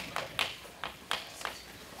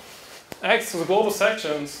x to the global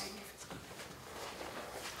sections,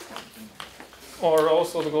 or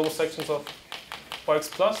also the global sections of yx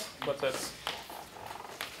plus, but that's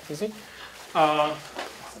easy,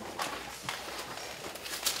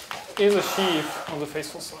 is a sheaf on the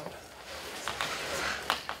faithful side.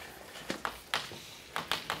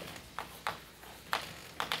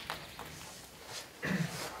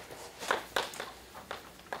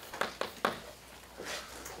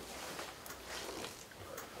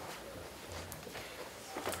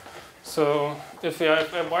 So if we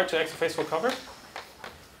have y to x a faithful cover,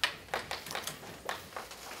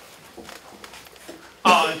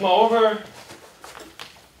 and moreover,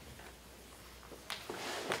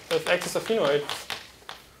 if x is affinoid,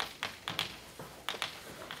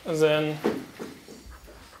 then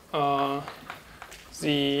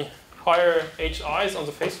the higher hi's on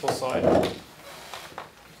the faithful side.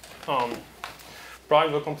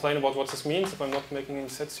 Brian will complain about what this means if I'm not making any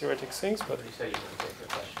set theoretic things, but You said you weren't going to take the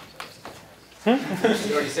questions.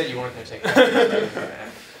 You already said you weren't going to take questions.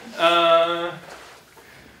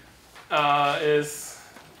 is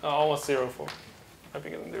almost 0 for I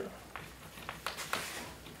bigger than 0.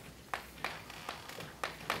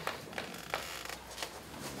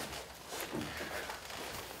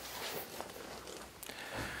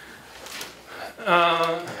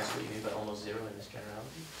 That's what you mean by almost 0 in this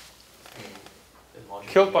generality?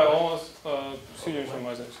 Killed by almost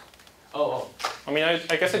pseudo-uniformization. Oh. I mean, I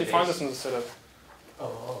guess I defined this in the setup.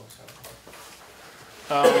 Oh,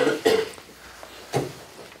 sorry.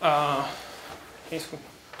 He's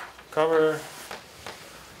cover,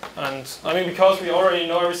 and I mean, because we already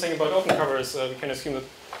know everything about open covers, we can assume that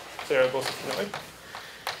they are both affinoid.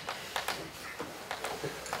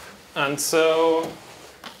 And so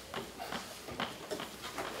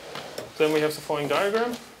then we have the following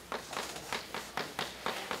diagram.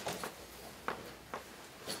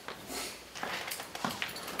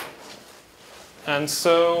 And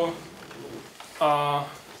so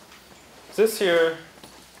this here,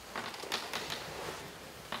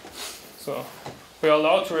 so we are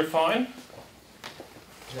allowed to refine.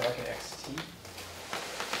 Is that like an XT?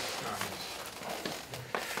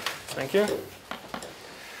 Thank you.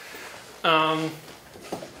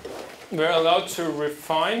 We're allowed to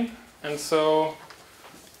refine, and so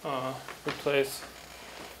replace.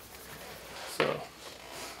 So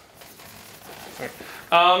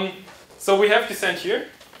So we have descent here.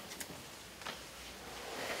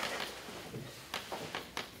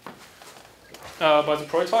 By the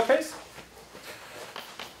Proitar case.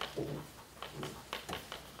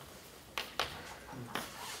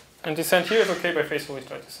 And descent here is okay by faithfully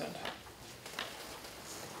tried descent.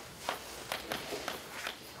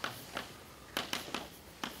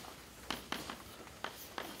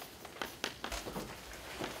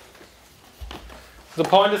 The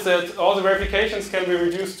point is that all the verifications can be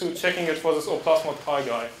reduced to checking it for this O plus mod pi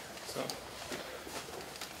guy. So,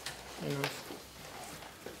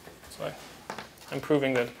 I'm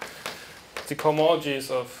proving that the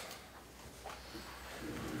cohomologies of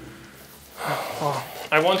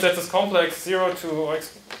I want that this complex 0 to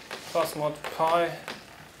x plus mod pi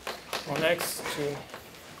on x to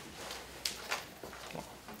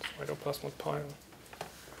O plus mod pi.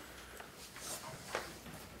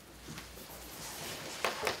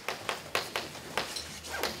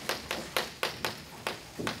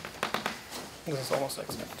 This is almost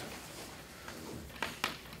exact.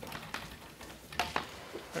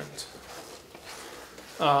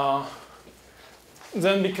 And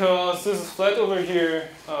then because this is flat over here,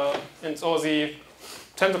 and all the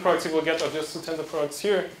tensor products you will get are just the tensor products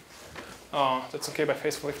here, that's okay by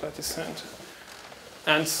faithfully flat descent.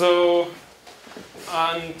 And so,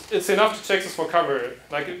 and it's enough to check this for cover,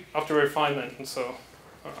 like after refinement, and so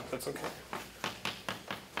that's okay.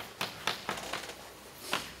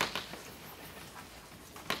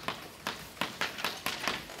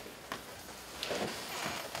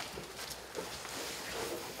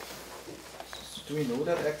 Do we know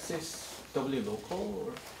that X is doubly local,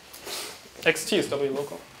 or? XT is doubly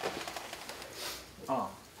local. Ah.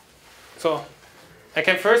 So I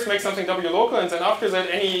can first make something W local, and then after that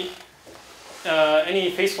any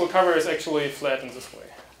faithful cover is actually flat in this way.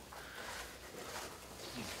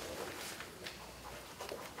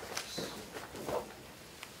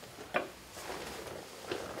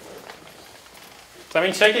 So I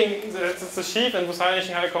mean, checking that it's a sheaf and with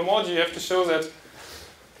high-Hessian high cohomology, you have to show that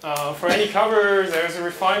for any cover there is a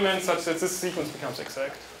refinement such that this sequence becomes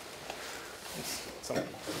exact. Some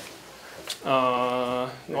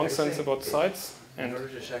nonsense about sites. In order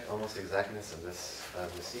to check almost exactness of this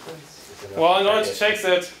sequence? Well, in order to check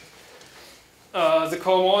that the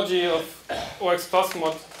cohomology of OX plus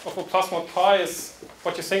mod of O plus mod pi is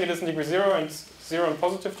what you think it is in degree 0 and 0 in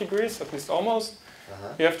positive degrees, at least almost.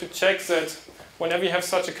 You have to check that whenever you have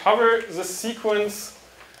such a cover, this sequence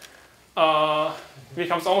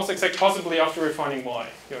becomes almost exact, possibly after refining y.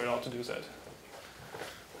 You're allowed to do that.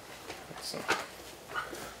 So.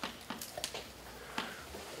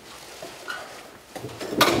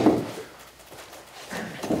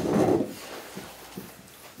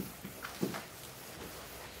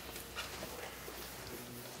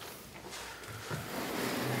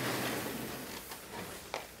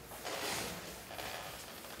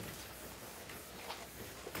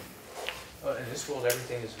 In this world,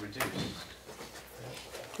 everything is reduced.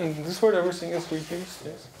 In this world, everything is reduced,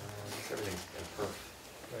 yes. Everything's imperfect.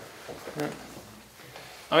 Yeah.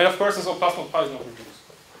 I mean, of course, this O plus mod pi is not reduced.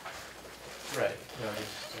 Right. No,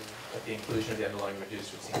 just, like the inclusion of the underlying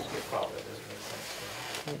reduced would seem to be a problem. That doesn't make sense.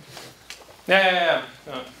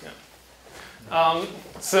 Yeah.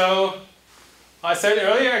 So I said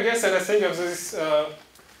earlier, I guess, that I think of these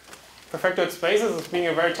perfectoid spaces as being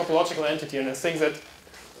a very topological entity, and I think that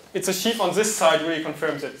it's a sheaf on this side really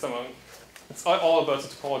confirms it. It's all about the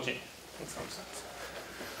topology in some sense.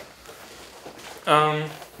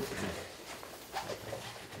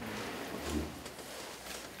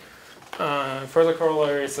 Further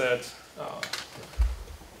corollary is that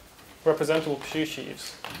representable pure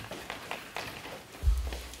sheaves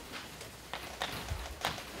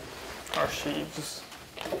are sheaves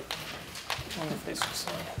on the faithful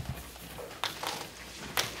side.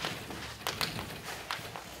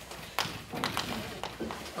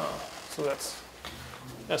 So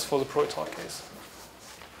that's for the Proitar case.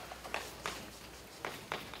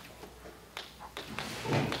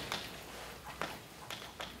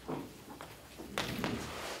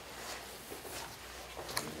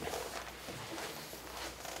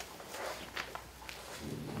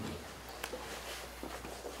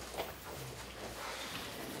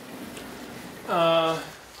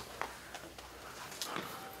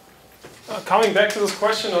 Coming back to this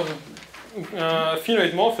question of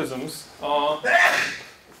phenoid morphisms,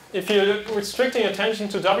 if you're restricting attention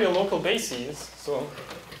to W local bases, so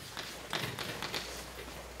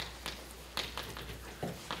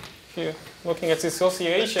if you're looking at the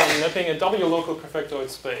association mapping a W local perfectoid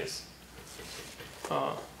space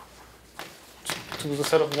to the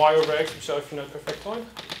set of Y over X which are a phenoid perfectoid,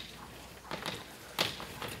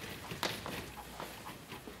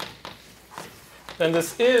 then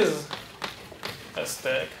this is a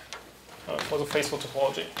stack for the faithful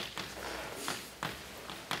topology.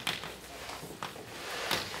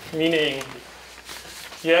 Meaning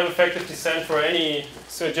you have effective descent for any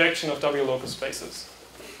surjection of W local spaces.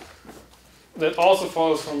 That also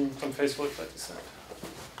follows from faithful flat descent.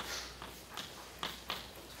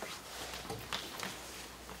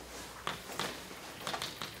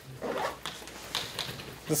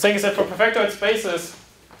 The thing is that for perfectoid spaces,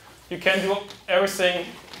 you can do everything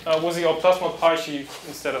with the O plus mod pi sheaf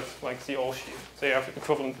instead of like the O sheaf. They have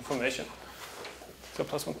equivalent information. The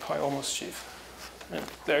plus mod pi almost sheaf. And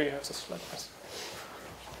there you have this flatness.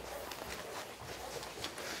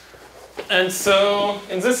 And so,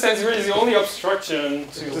 in this sense, really the only obstruction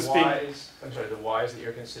to this being... I'm sorry, the Ys that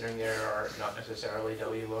you're considering there are not necessarily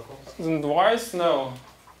W local? The Ys? No.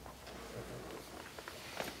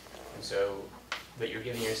 And so, but you're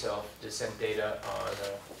giving yourself descent data on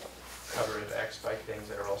a cover of X by things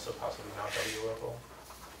that are also possibly not W local?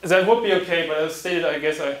 That would be okay, but as stated, I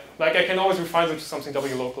guess I can always refine them to something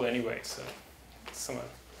W local anyway, so it's somewhat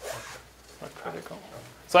not critical.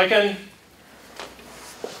 So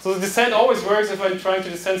so the descent always works if I'm trying to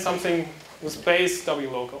descend something with base W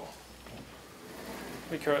local.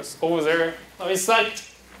 Because over there, I mean, it's like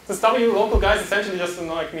this W local guy is essentially just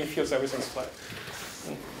like me feels everything's flat.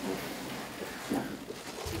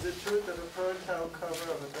 Is it true that a per-tile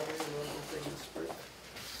cover of a W local thing is split?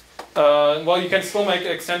 Well, you can still make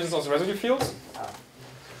extensions of the residue fields.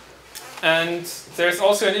 And there's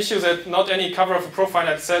also an issue that not any cover of a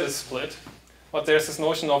profinite set is split, but there's this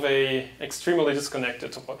notion of a extremely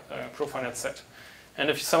disconnected profinite set. And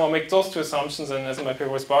if you somehow make those two assumptions, then as in my paper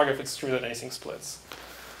with Bargraph, it's true that anything splits.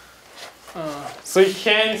 So you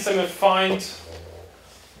can somehow find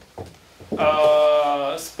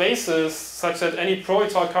spaces such that any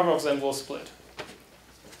proetal cover of them will split.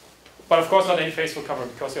 But of course not any faithful cover,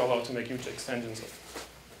 because you're allowed to make huge extensions of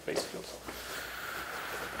base fields.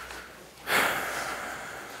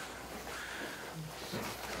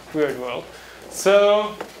 Weird world.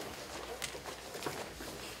 So,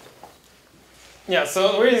 yeah,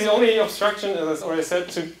 so really the only obstruction, as I already said,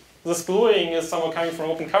 to this gluing is somehow coming from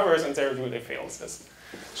open covers, and there it really fails, as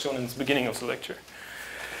shown in the beginning of the lecture.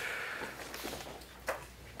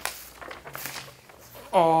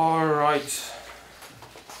 All right.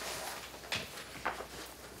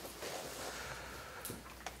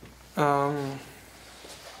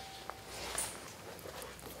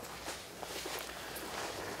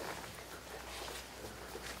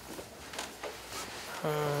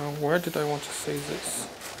 Where did I want to say this?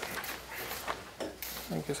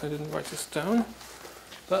 I guess I didn't write this down.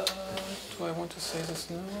 But do I want to say this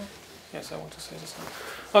now? Yes, I want to say this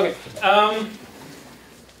now. Okay.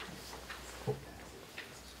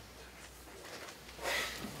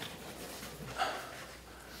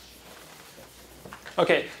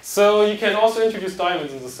 Okay, so you can also introduce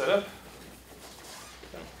diamonds in the setup.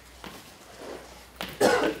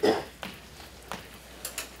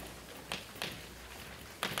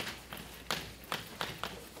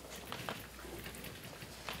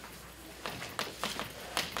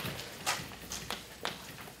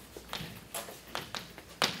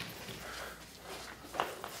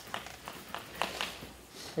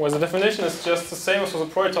 Where the definition is just the same as for the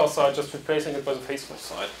proetal side, just replacing it by the faithful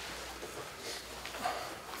side.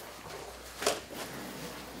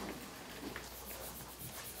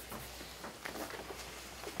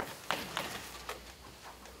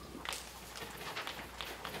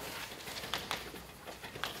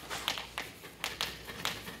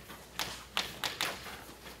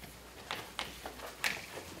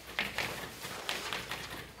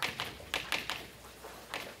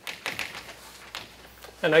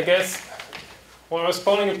 And I guess what I was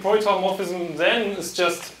calling a proetal morphism then is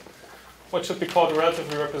just what should be called a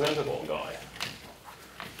relatively representable guy.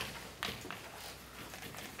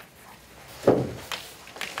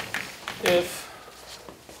 If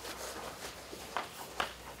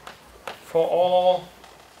for all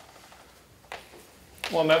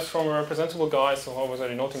maps from a representable guy, so I was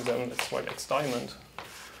already noting them, it's like X diamond,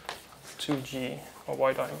 2G, or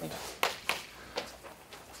Y diamond,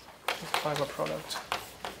 fiber product.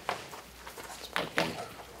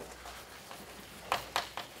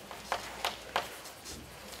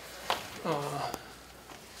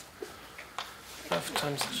 F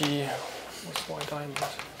times G was Y diamond.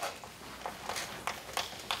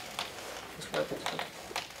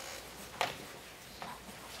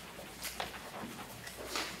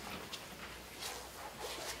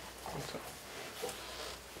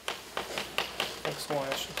 X, Y,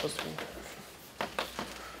 I should post it.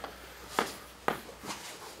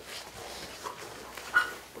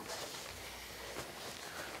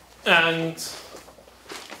 And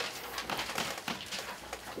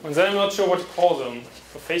then I'm not sure what to call them.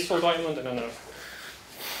 A faithful diamond, I don't know.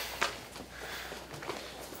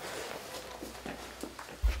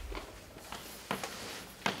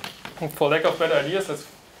 And for lack of better ideas, let's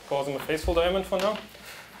call them a faithful diamond for now.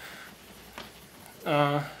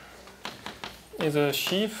 Is a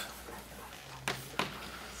sheaf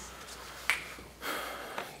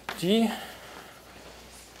D,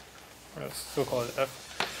 or let's still call it F,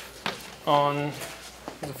 on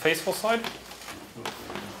the faithful side.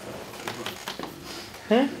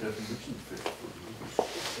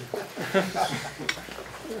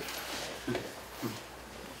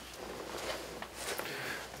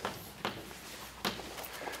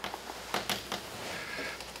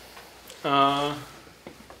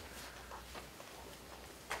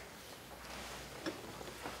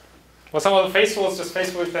 Well, some of the faithful is just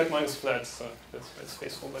faithful with flat minus flat, so that's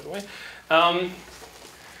faithful, by the way.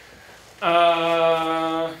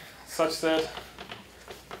 Such that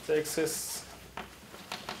there exists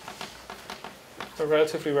a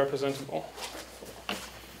relatively representable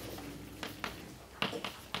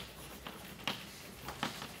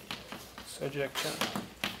surjection.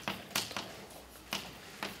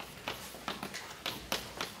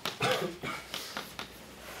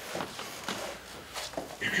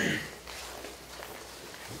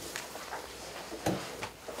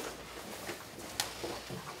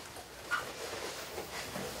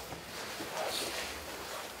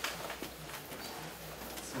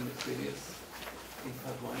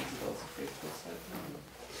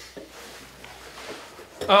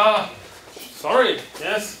 Sorry,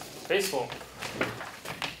 yes, faithful.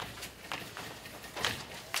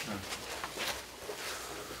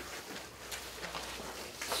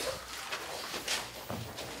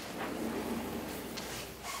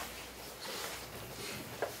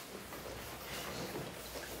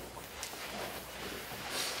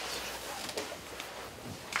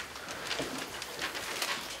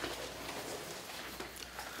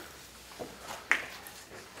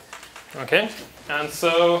 Okay, and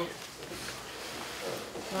so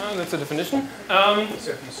that's a definition.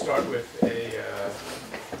 So if you start with a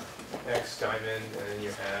X diamond and then you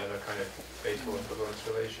have a kind of faithful equivalence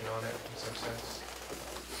relation on it in some sense,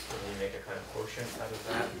 and you make a kind of quotient out of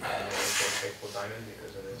that, and then it's a faithful diamond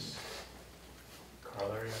because of this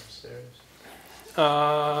corollary upstairs.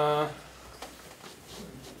 I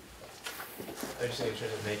just think in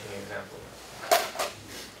terms of making an example.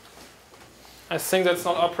 I think that's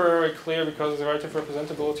not a priori clear because the relative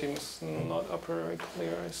representability is not a priori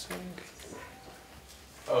clear, I think.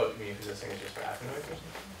 Oh, you mean because this thing is just for affinoids or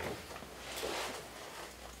something?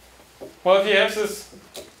 Well, if you have this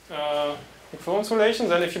equivalence relation,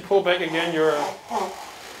 then if you pull back again, you're...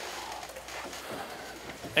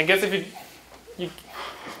 I guess if you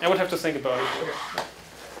I would have to think about it.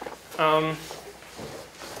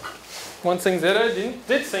 One thing that I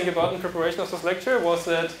did think about in preparation of this lecture was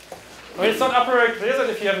that, I mean, it's not a priori clear that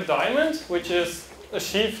if you have a diamond, which is a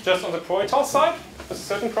sheaf just on the proital side, with a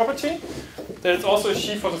certain property, that it's also a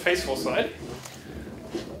sheaf for the faithful side.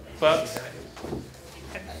 But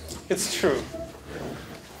it's true.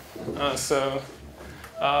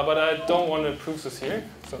 But I don't want to prove this here,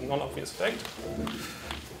 so non-obvious fact.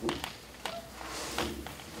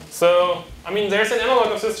 So, I mean, there's an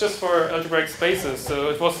analog of this just for algebraic spaces. So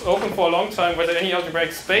it was open for a long time whether any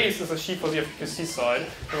algebraic space is a sheaf for the FQC side.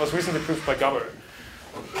 It was recently proved by Gabber.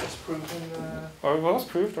 It's proved in the... Or it was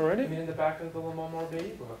proved already? You mean in the back of the Le Mans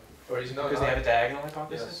Morbide? Or is it because they have a diagonal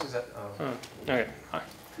hypothesis? Yes. Is that... Oh. Okay. Hi.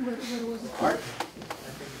 Where was it? Artin.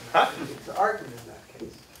 Huh? It's Artin in that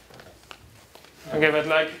case. Okay, but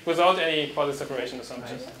like without any quasi separation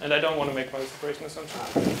assumptions. And I don't want to make quasi separation assumptions.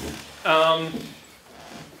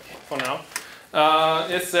 For now,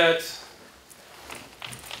 is that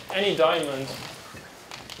any diamond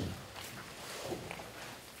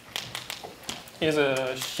is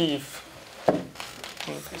a sheaf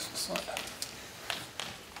on the faithful side.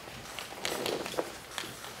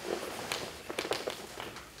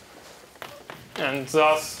 And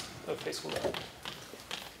thus a faithful diamond.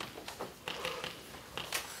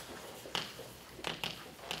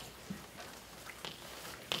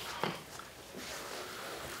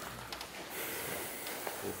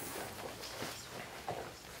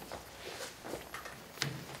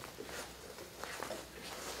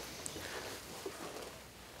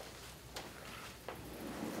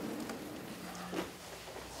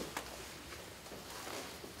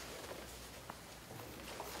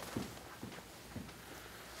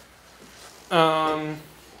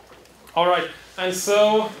 All right, and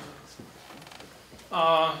so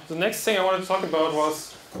the next thing I wanted to talk about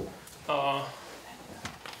was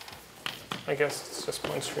I guess it's just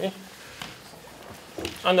point 3.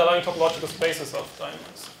 Underlying topological spaces of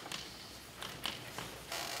diamonds.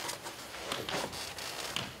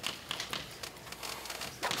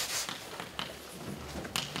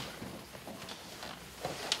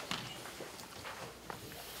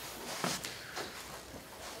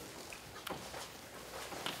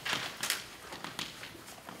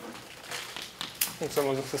 And some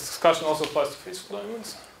of this discussion also applies to phaseful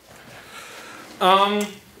diamonds.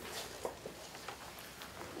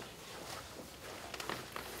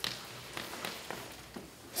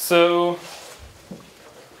 So,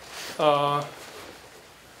 I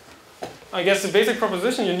guess the basic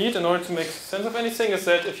proposition you need in order to make sense of anything is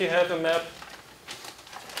that if you have a map,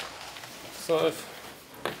 so if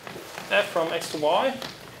f from x to y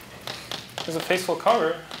is a phaseful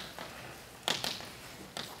cover,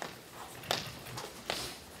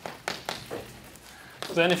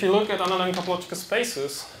 then if you look at underlying topological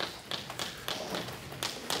spaces,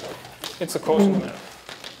 it's a quotient map.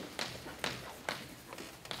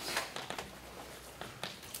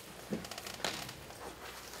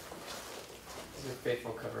 Is it a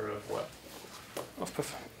faithful cover of what? Of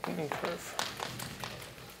perfect curve.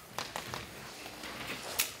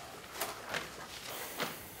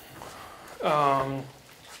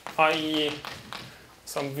 I.e.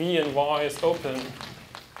 some v and y is open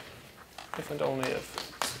if and only if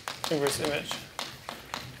inverse image.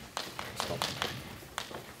 So.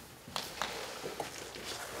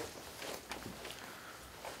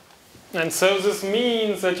 And so this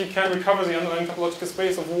means that you can recover the underlying topological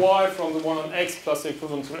space of y from the one on x plus the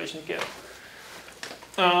equivalence relation you get.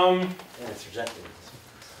 And it's rejected.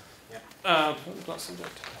 Plus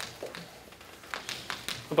subjective.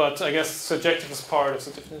 But I guess subjective is part of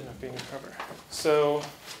the definition of being a cover. So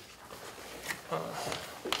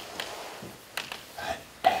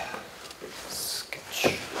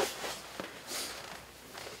sketch.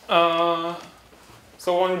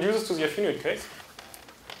 So one reduces to the affinity case,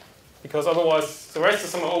 because otherwise the rest is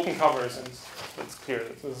some open covers, and it's clear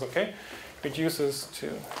that this is okay. Reduces to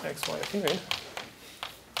xy affinity.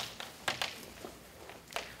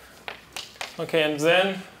 Okay, and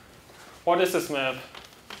then what is this map?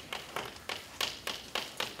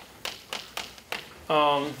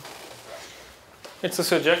 It's a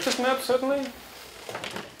surjective map, certainly.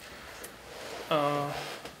 Of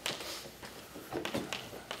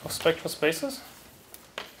spectral spaces.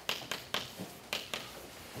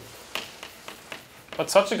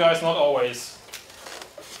 But such a guy is not always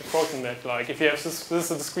a quotient map. Like if you have this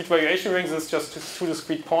is a discrete variation ring, this is just two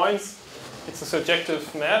discrete points. It's a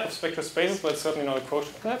surjective map of spectral spaces, but it's certainly not a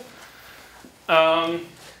quotient map.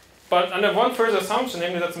 But under one further assumption,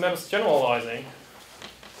 namely that the map is generalizing,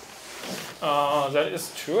 that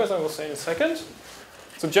is true, as I will say in a second.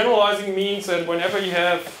 So generalizing means that whenever you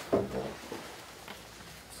have,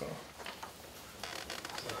 so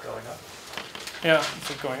Is it going up? yeah, it's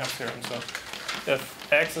a going up theorem. So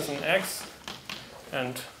if x is an x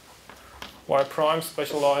and y prime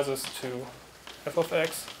specializes to f of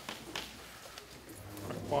x,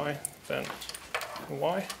 y, then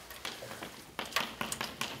y,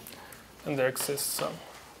 and there exists some,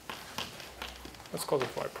 let's call it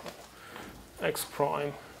y prime, x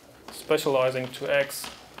prime specializing to x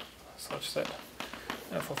such that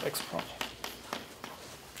f of x prime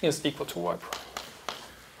is equal to y prime.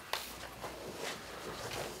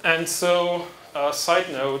 And so a side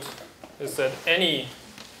note is that any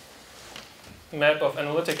map of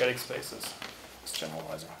analytic adic spaces is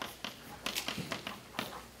generalizing.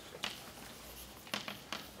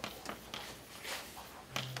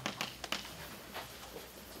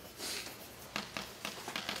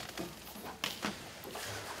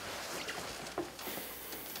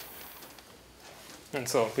 And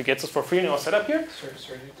so we get this for free in our setup here.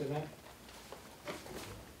 Sorry, to that?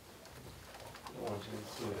 I want to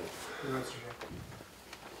include it.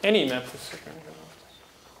 Any map is second.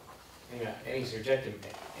 Yeah, any surjective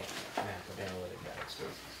map of analytic adic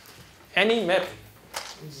spaces. Any map,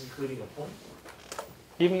 This is including a point.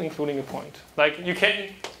 even including a point. Like you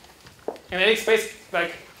can, in any space,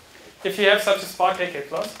 like if you have such a spark KK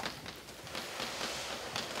plus,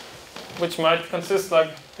 which might consist like,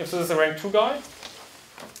 if this is a rank 2 guy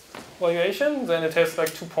valuation, then it has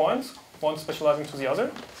like 2 points, one specializing to the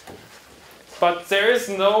other. But there is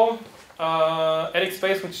no adic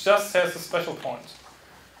space which just has a special point.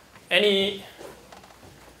 Any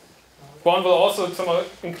one will also somehow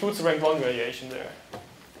include the rank 1 variation there.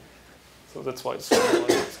 So that's why it's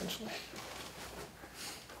generalized essentially.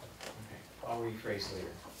 Okay, I'll rephrase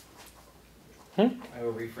later. Hmm? I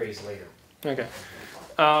will rephrase later. Okay.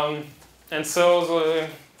 And so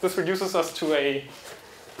this reduces us to a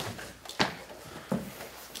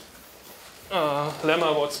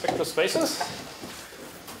lemma about spectral spaces.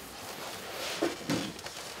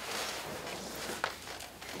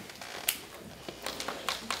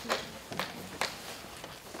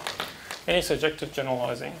 Any surjective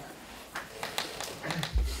generalizing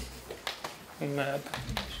map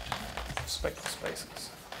of spectral spaces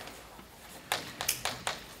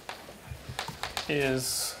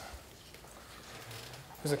is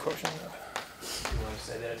a quotient map. You want to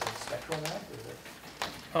say that it's a spectral map? Or is it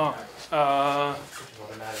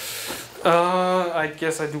automatic? I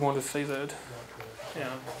guess I do want to say that.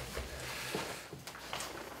 Yeah.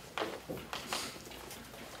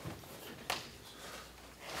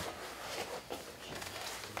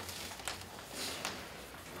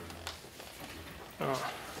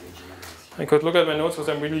 I could look at my notes because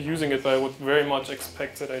I'm really using it, but I would very much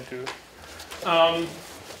expect that I do.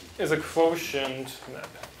 Is a quotient map.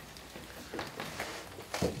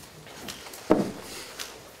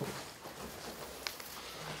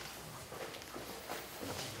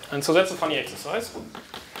 And so that's a funny exercise.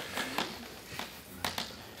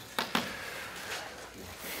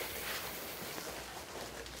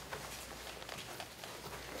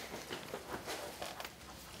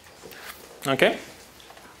 Okay.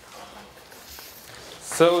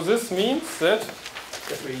 So this means that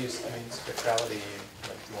if we use, spectrality,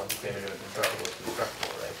 like you want to fit into a constructible to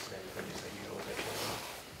structural, right? So then you could use the utilization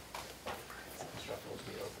constructible to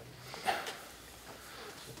be open.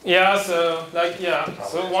 yeah,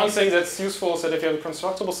 so one thing that's useful is that if you have a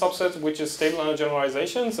constructible subset which is stable under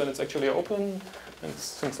generalizations, then it's actually open and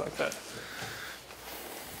things like that.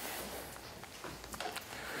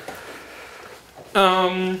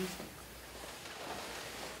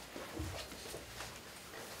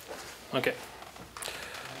 Okay.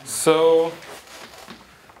 So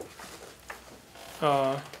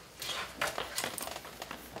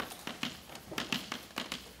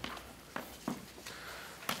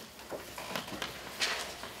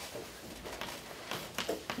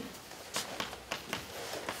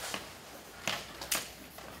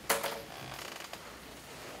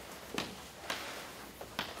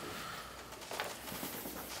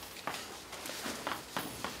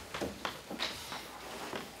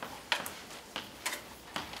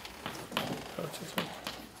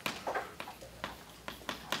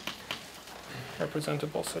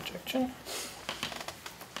representable surjection.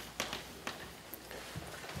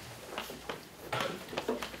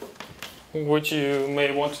 Which you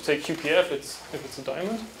may want to take QPF if it's a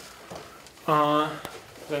diamond.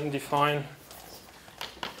 Then define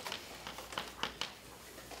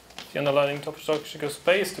the underlying topological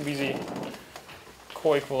space to be the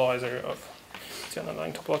co-equalizer of the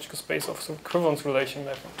underlying topological space of the equivalence relation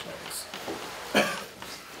mapping to X.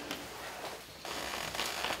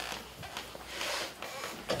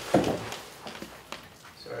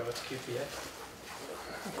 Sorry, what's QPF?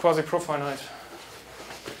 Quasi-profinite.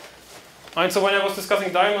 And so when I was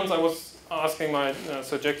discussing diamonds, I was asking my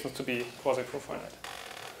surjections to be quasi-profinite,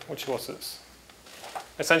 which was this.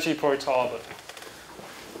 Essentially pro-etal, but.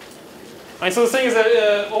 And so the thing is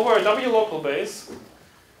that over a W local base,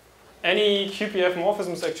 any QPF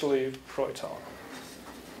morphism is actually pro-etal.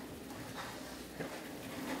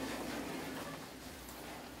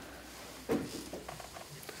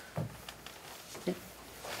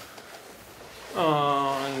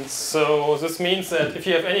 And so this means that if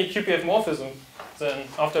you have any QPF morphism, then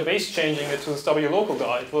after base changing it to this W local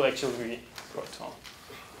guy, it will actually be pro-etal.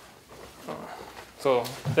 So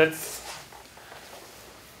that's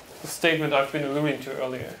the statement I've been alluding to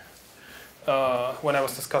earlier when I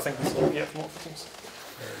was discussing these QPF morphisms.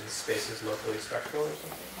 And the space is locally spectral or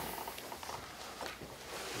something?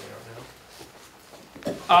 You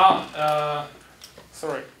don't know?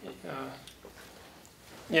 Sorry.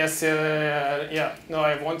 Yes, yeah. No,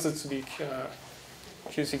 I wanted to be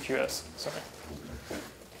QCQS. Sorry.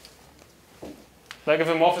 Like if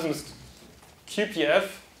a morphism is QPF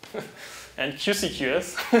and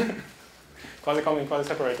QCQS, quasi-common,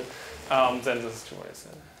 quasi-separated, then this is true.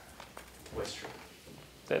 What's true?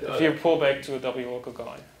 That if you pull back to a W local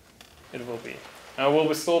guy, it will be. And it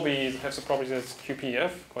will still be have the properties as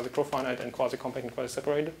QPF, quasi-profinite, and quasi-compact and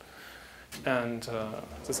quasi-separated. And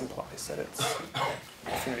this implies that it's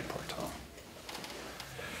finite pro-etal.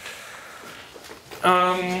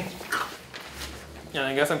 Yeah,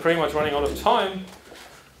 I guess I'm pretty much running out of time.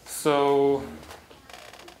 So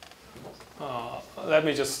let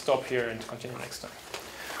me just stop here and continue next time.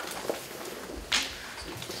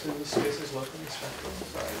 So the space is locally spectral?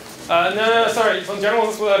 No, sorry. So in general,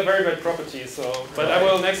 this will have very bad properties. So, but I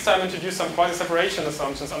will next time introduce some quasi-separation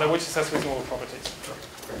assumptions under which this has reasonable properties.